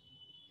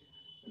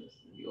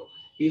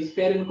 He is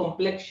fair in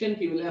complexion.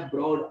 He will have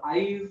broad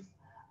eyes,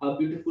 a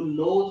beautiful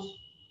nose,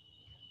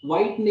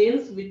 white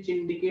nails, which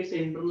indicates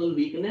internal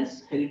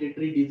weakness,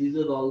 hereditary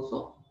diseases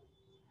also.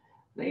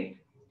 Right?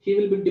 He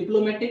will be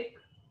diplomatic,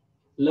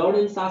 learned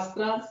in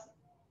shastras,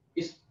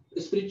 is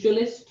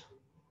spiritualist,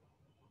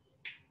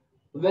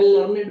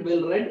 well learned,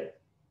 well read,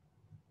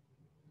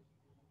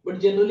 but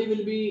generally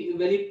will be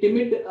very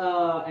timid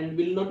and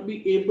will not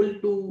be able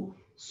to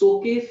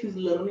showcase his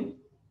learning,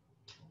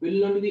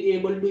 will not be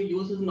able to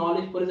use his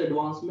knowledge for his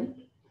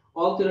advancement,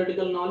 all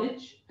theoretical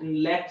knowledge,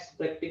 and lacks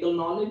practical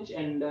knowledge,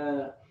 and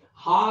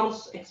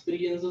harsh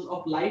experiences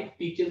of life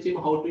teaches him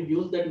how to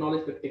use that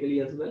knowledge practically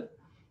as well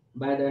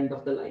by the end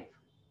of the life,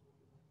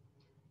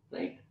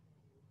 right?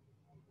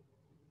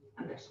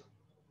 And that's all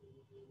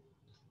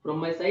from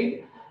my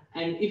side.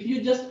 And if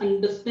you just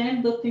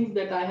understand the things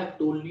that I have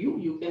told you,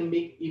 you can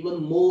make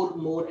even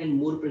more and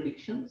more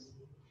predictions.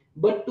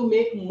 But to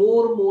make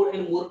more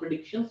and more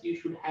predictions, you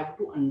should have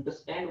to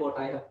understand what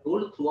I have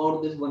told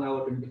throughout this 1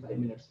 hour 25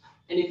 minutes.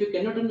 And if you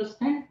cannot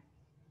understand,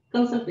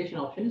 consultation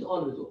option is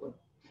always open.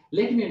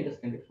 Let me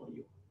understand it for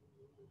you.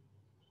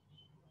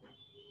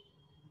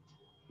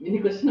 Any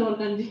question,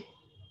 Amarkanji?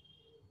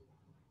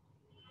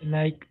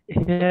 Like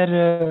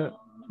here,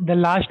 the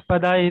last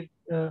pada is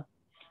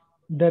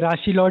the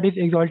Rashi Lord is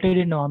exalted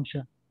in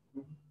Navamsha.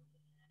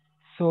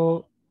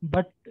 So,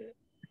 but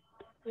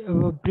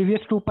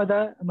previous two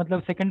pada,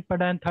 matlab second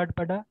pada and third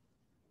pada,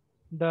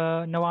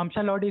 the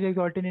Navamsha Lord is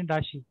exalted in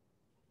Rashi.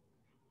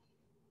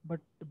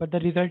 But the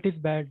result is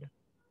bad.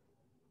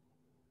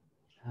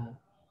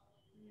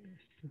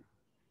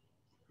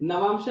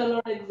 Navamsha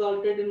Lord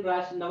exalted in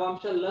Rashi,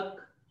 Navamsha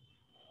luck.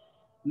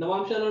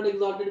 Navamsha Lord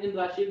exalted in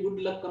Rashi, good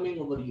luck coming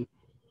over you.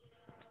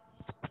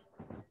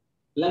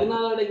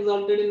 Lagna Lord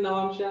exalted in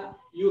Navamsha,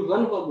 you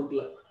run for good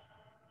luck.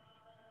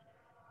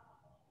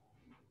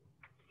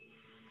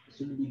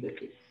 Should be the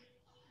case.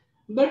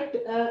 But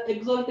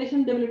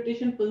exaltation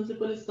debilitation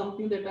principle is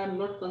something that I am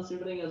not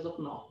considering as of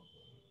now,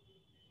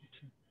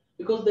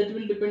 because that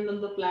will depend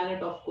on the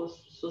planet, of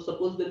course. So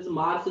suppose there is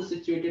Mars is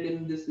situated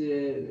in this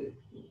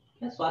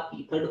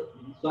Swati third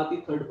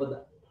pada,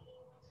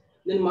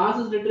 then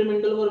Mars is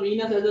detrimental for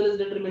Venus as well as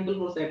detrimental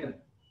for Saturn.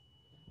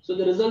 So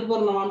the result for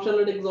Navamsha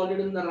Lord exalted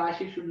in the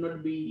Rashi should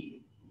not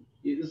be,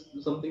 is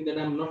something that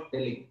I am not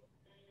telling.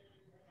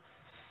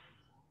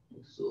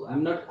 So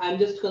I'm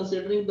just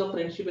considering the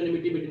friendship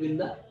enmity between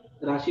the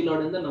Rashi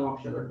Lord and the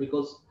Navamsha Lord,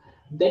 because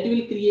that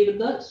will create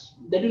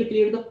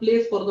the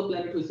place for the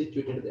planet who is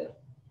situated there.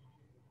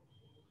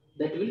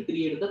 That will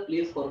create the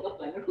place for the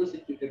planet who is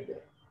situated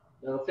there.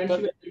 The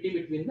friendship enmity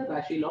between the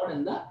Rashi Lord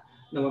and the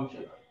Navamsha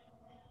Lord.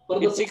 For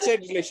the it's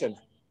 6-8 relation.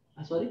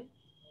 Sorry?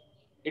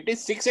 It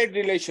is 6-8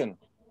 relation.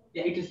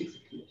 Yeah, it is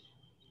 6-8 relation.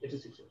 It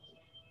is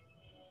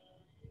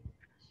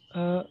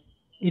 6-8.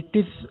 It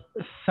is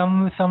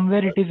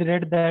somewhere it is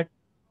read that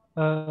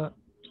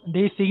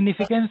the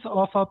significance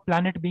of a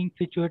planet being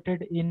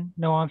situated in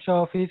Navamsha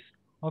of his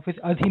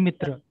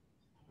Adhimitra.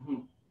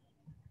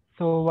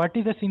 So what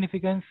is the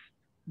significance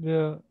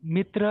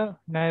mitra,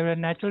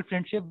 natural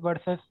friendship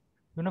versus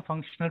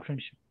functional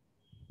friendship?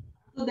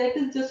 So that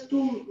is just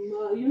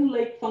to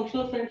like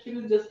functional friendship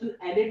is just an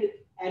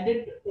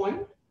added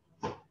point,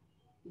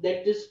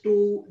 that is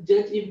to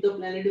judge if the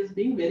planet is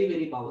being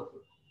very powerful.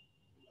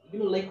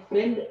 Like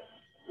friend,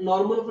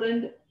 normal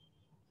friend,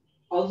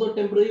 also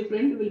temporary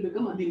friend will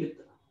become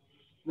adhimitra,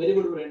 very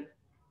good friend.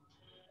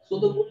 So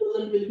the good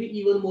result will be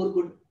even more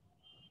good.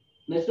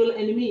 Natural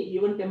enemy,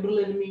 even temporal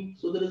enemy,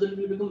 so the result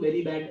will become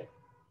very bad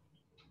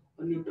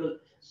or neutral.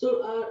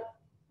 So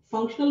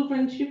functional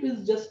friendship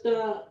is just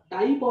a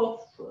type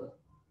of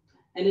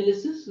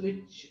analysis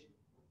which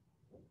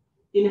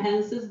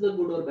enhances the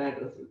good or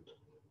bad result.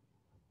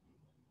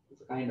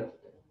 It's a kind of,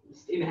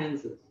 it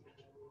enhances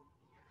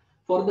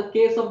for the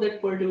case of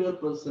that particular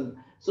person.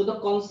 So the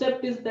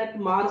concept is that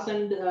Mars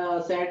and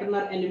Saturn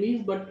are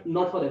enemies, but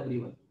not for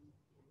everyone.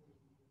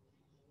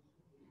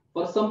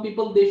 For some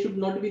people, they should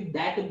not be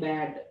that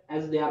bad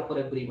as they are for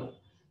everyone.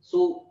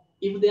 So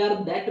if they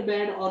are that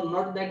bad or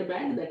not that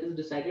bad, that is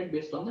decided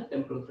based on the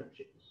temporal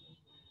friendship.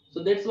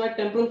 So that's why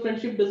temporal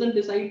friendship doesn't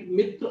decide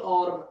mitra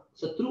or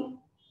satru.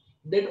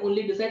 That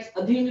only decides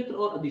adhimitra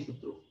or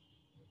adhisatru.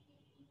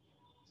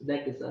 So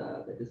that is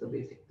a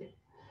basic thing.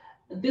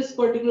 This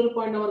particular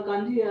point, our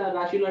Kanji,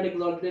 Rashi Lord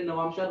exalted in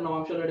Navamsha,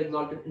 Navamsha Lord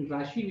exalted in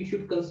Rashi, we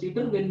should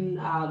consider when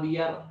we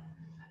are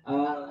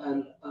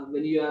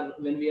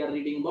when we are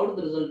reading about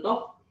the result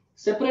of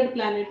separate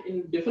planet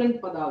in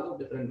different padas of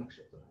different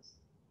nakshatras.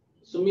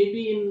 So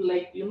maybe in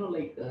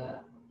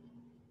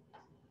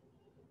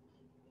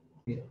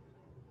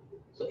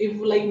so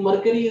if like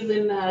Mercury is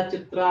in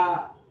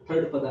Chitra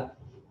third pada,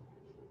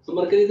 so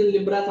Mercury is in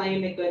Libra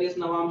sign, Aquarius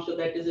Navamsha,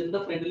 that is in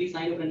the friendly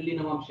sign, friendly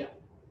Navamsha.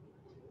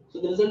 So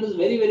the result is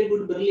very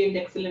good, brilliant,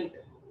 excellent.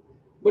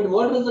 But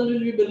what result will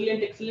be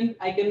brilliant, excellent?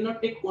 I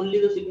cannot take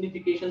only the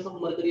significations of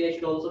Mercury. I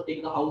should also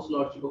take the house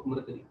lordship of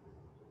Mercury.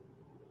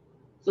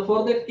 So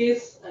for that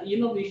case,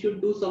 we should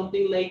do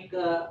something like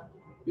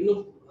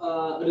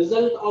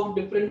result of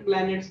different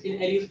planets in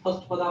Aries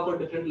first pada for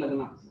different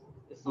lagnas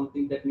is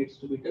something that needs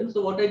to be done.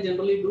 So what I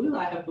generally do is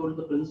I have told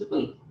the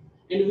principle,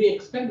 and we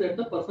expect that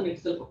the person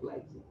itself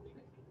applies it.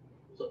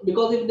 So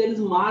because if there is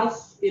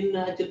Mars in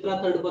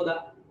Chitra third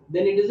pada,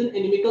 then it is an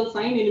inimical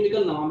sign,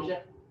 inimical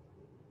Navamsha.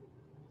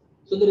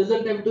 So the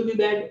result have to be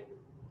bad.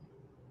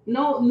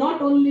 Now,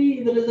 not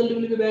only the result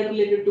will be bad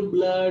related to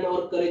blood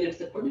or courage,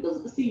 etc.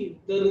 Because see,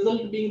 the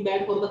result being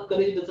bad for the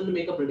courage doesn't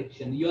make a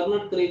prediction. You are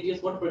not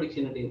courageous. What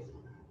prediction it is?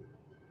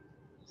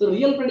 So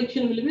real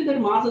prediction will be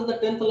that Mars is the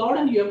 10th lord,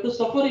 and you have to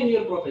suffer in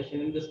your profession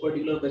in this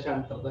particular dasha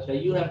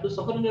antardasha. You have to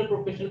suffer in your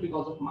profession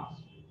because of Mars.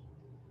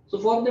 So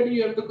for that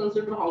you have to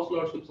consider house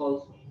lordships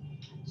also.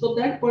 So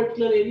that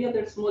particular area,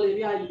 that small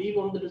area, I leave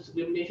on the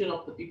discrimination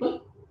of the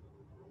people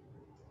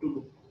to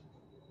do.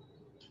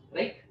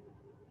 Right?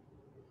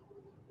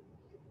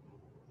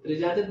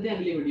 इजाजत दें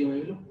अगली video में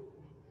मिलो.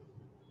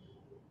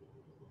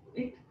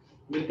 Right?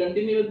 We'll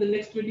continue with the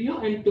next video,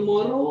 and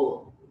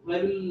tomorrow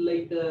I will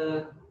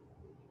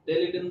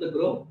tell it in the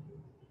group.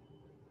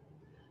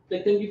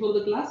 Thank you for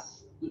the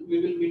class. We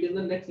will meet in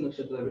the next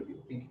nakshatra video.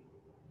 Thank you.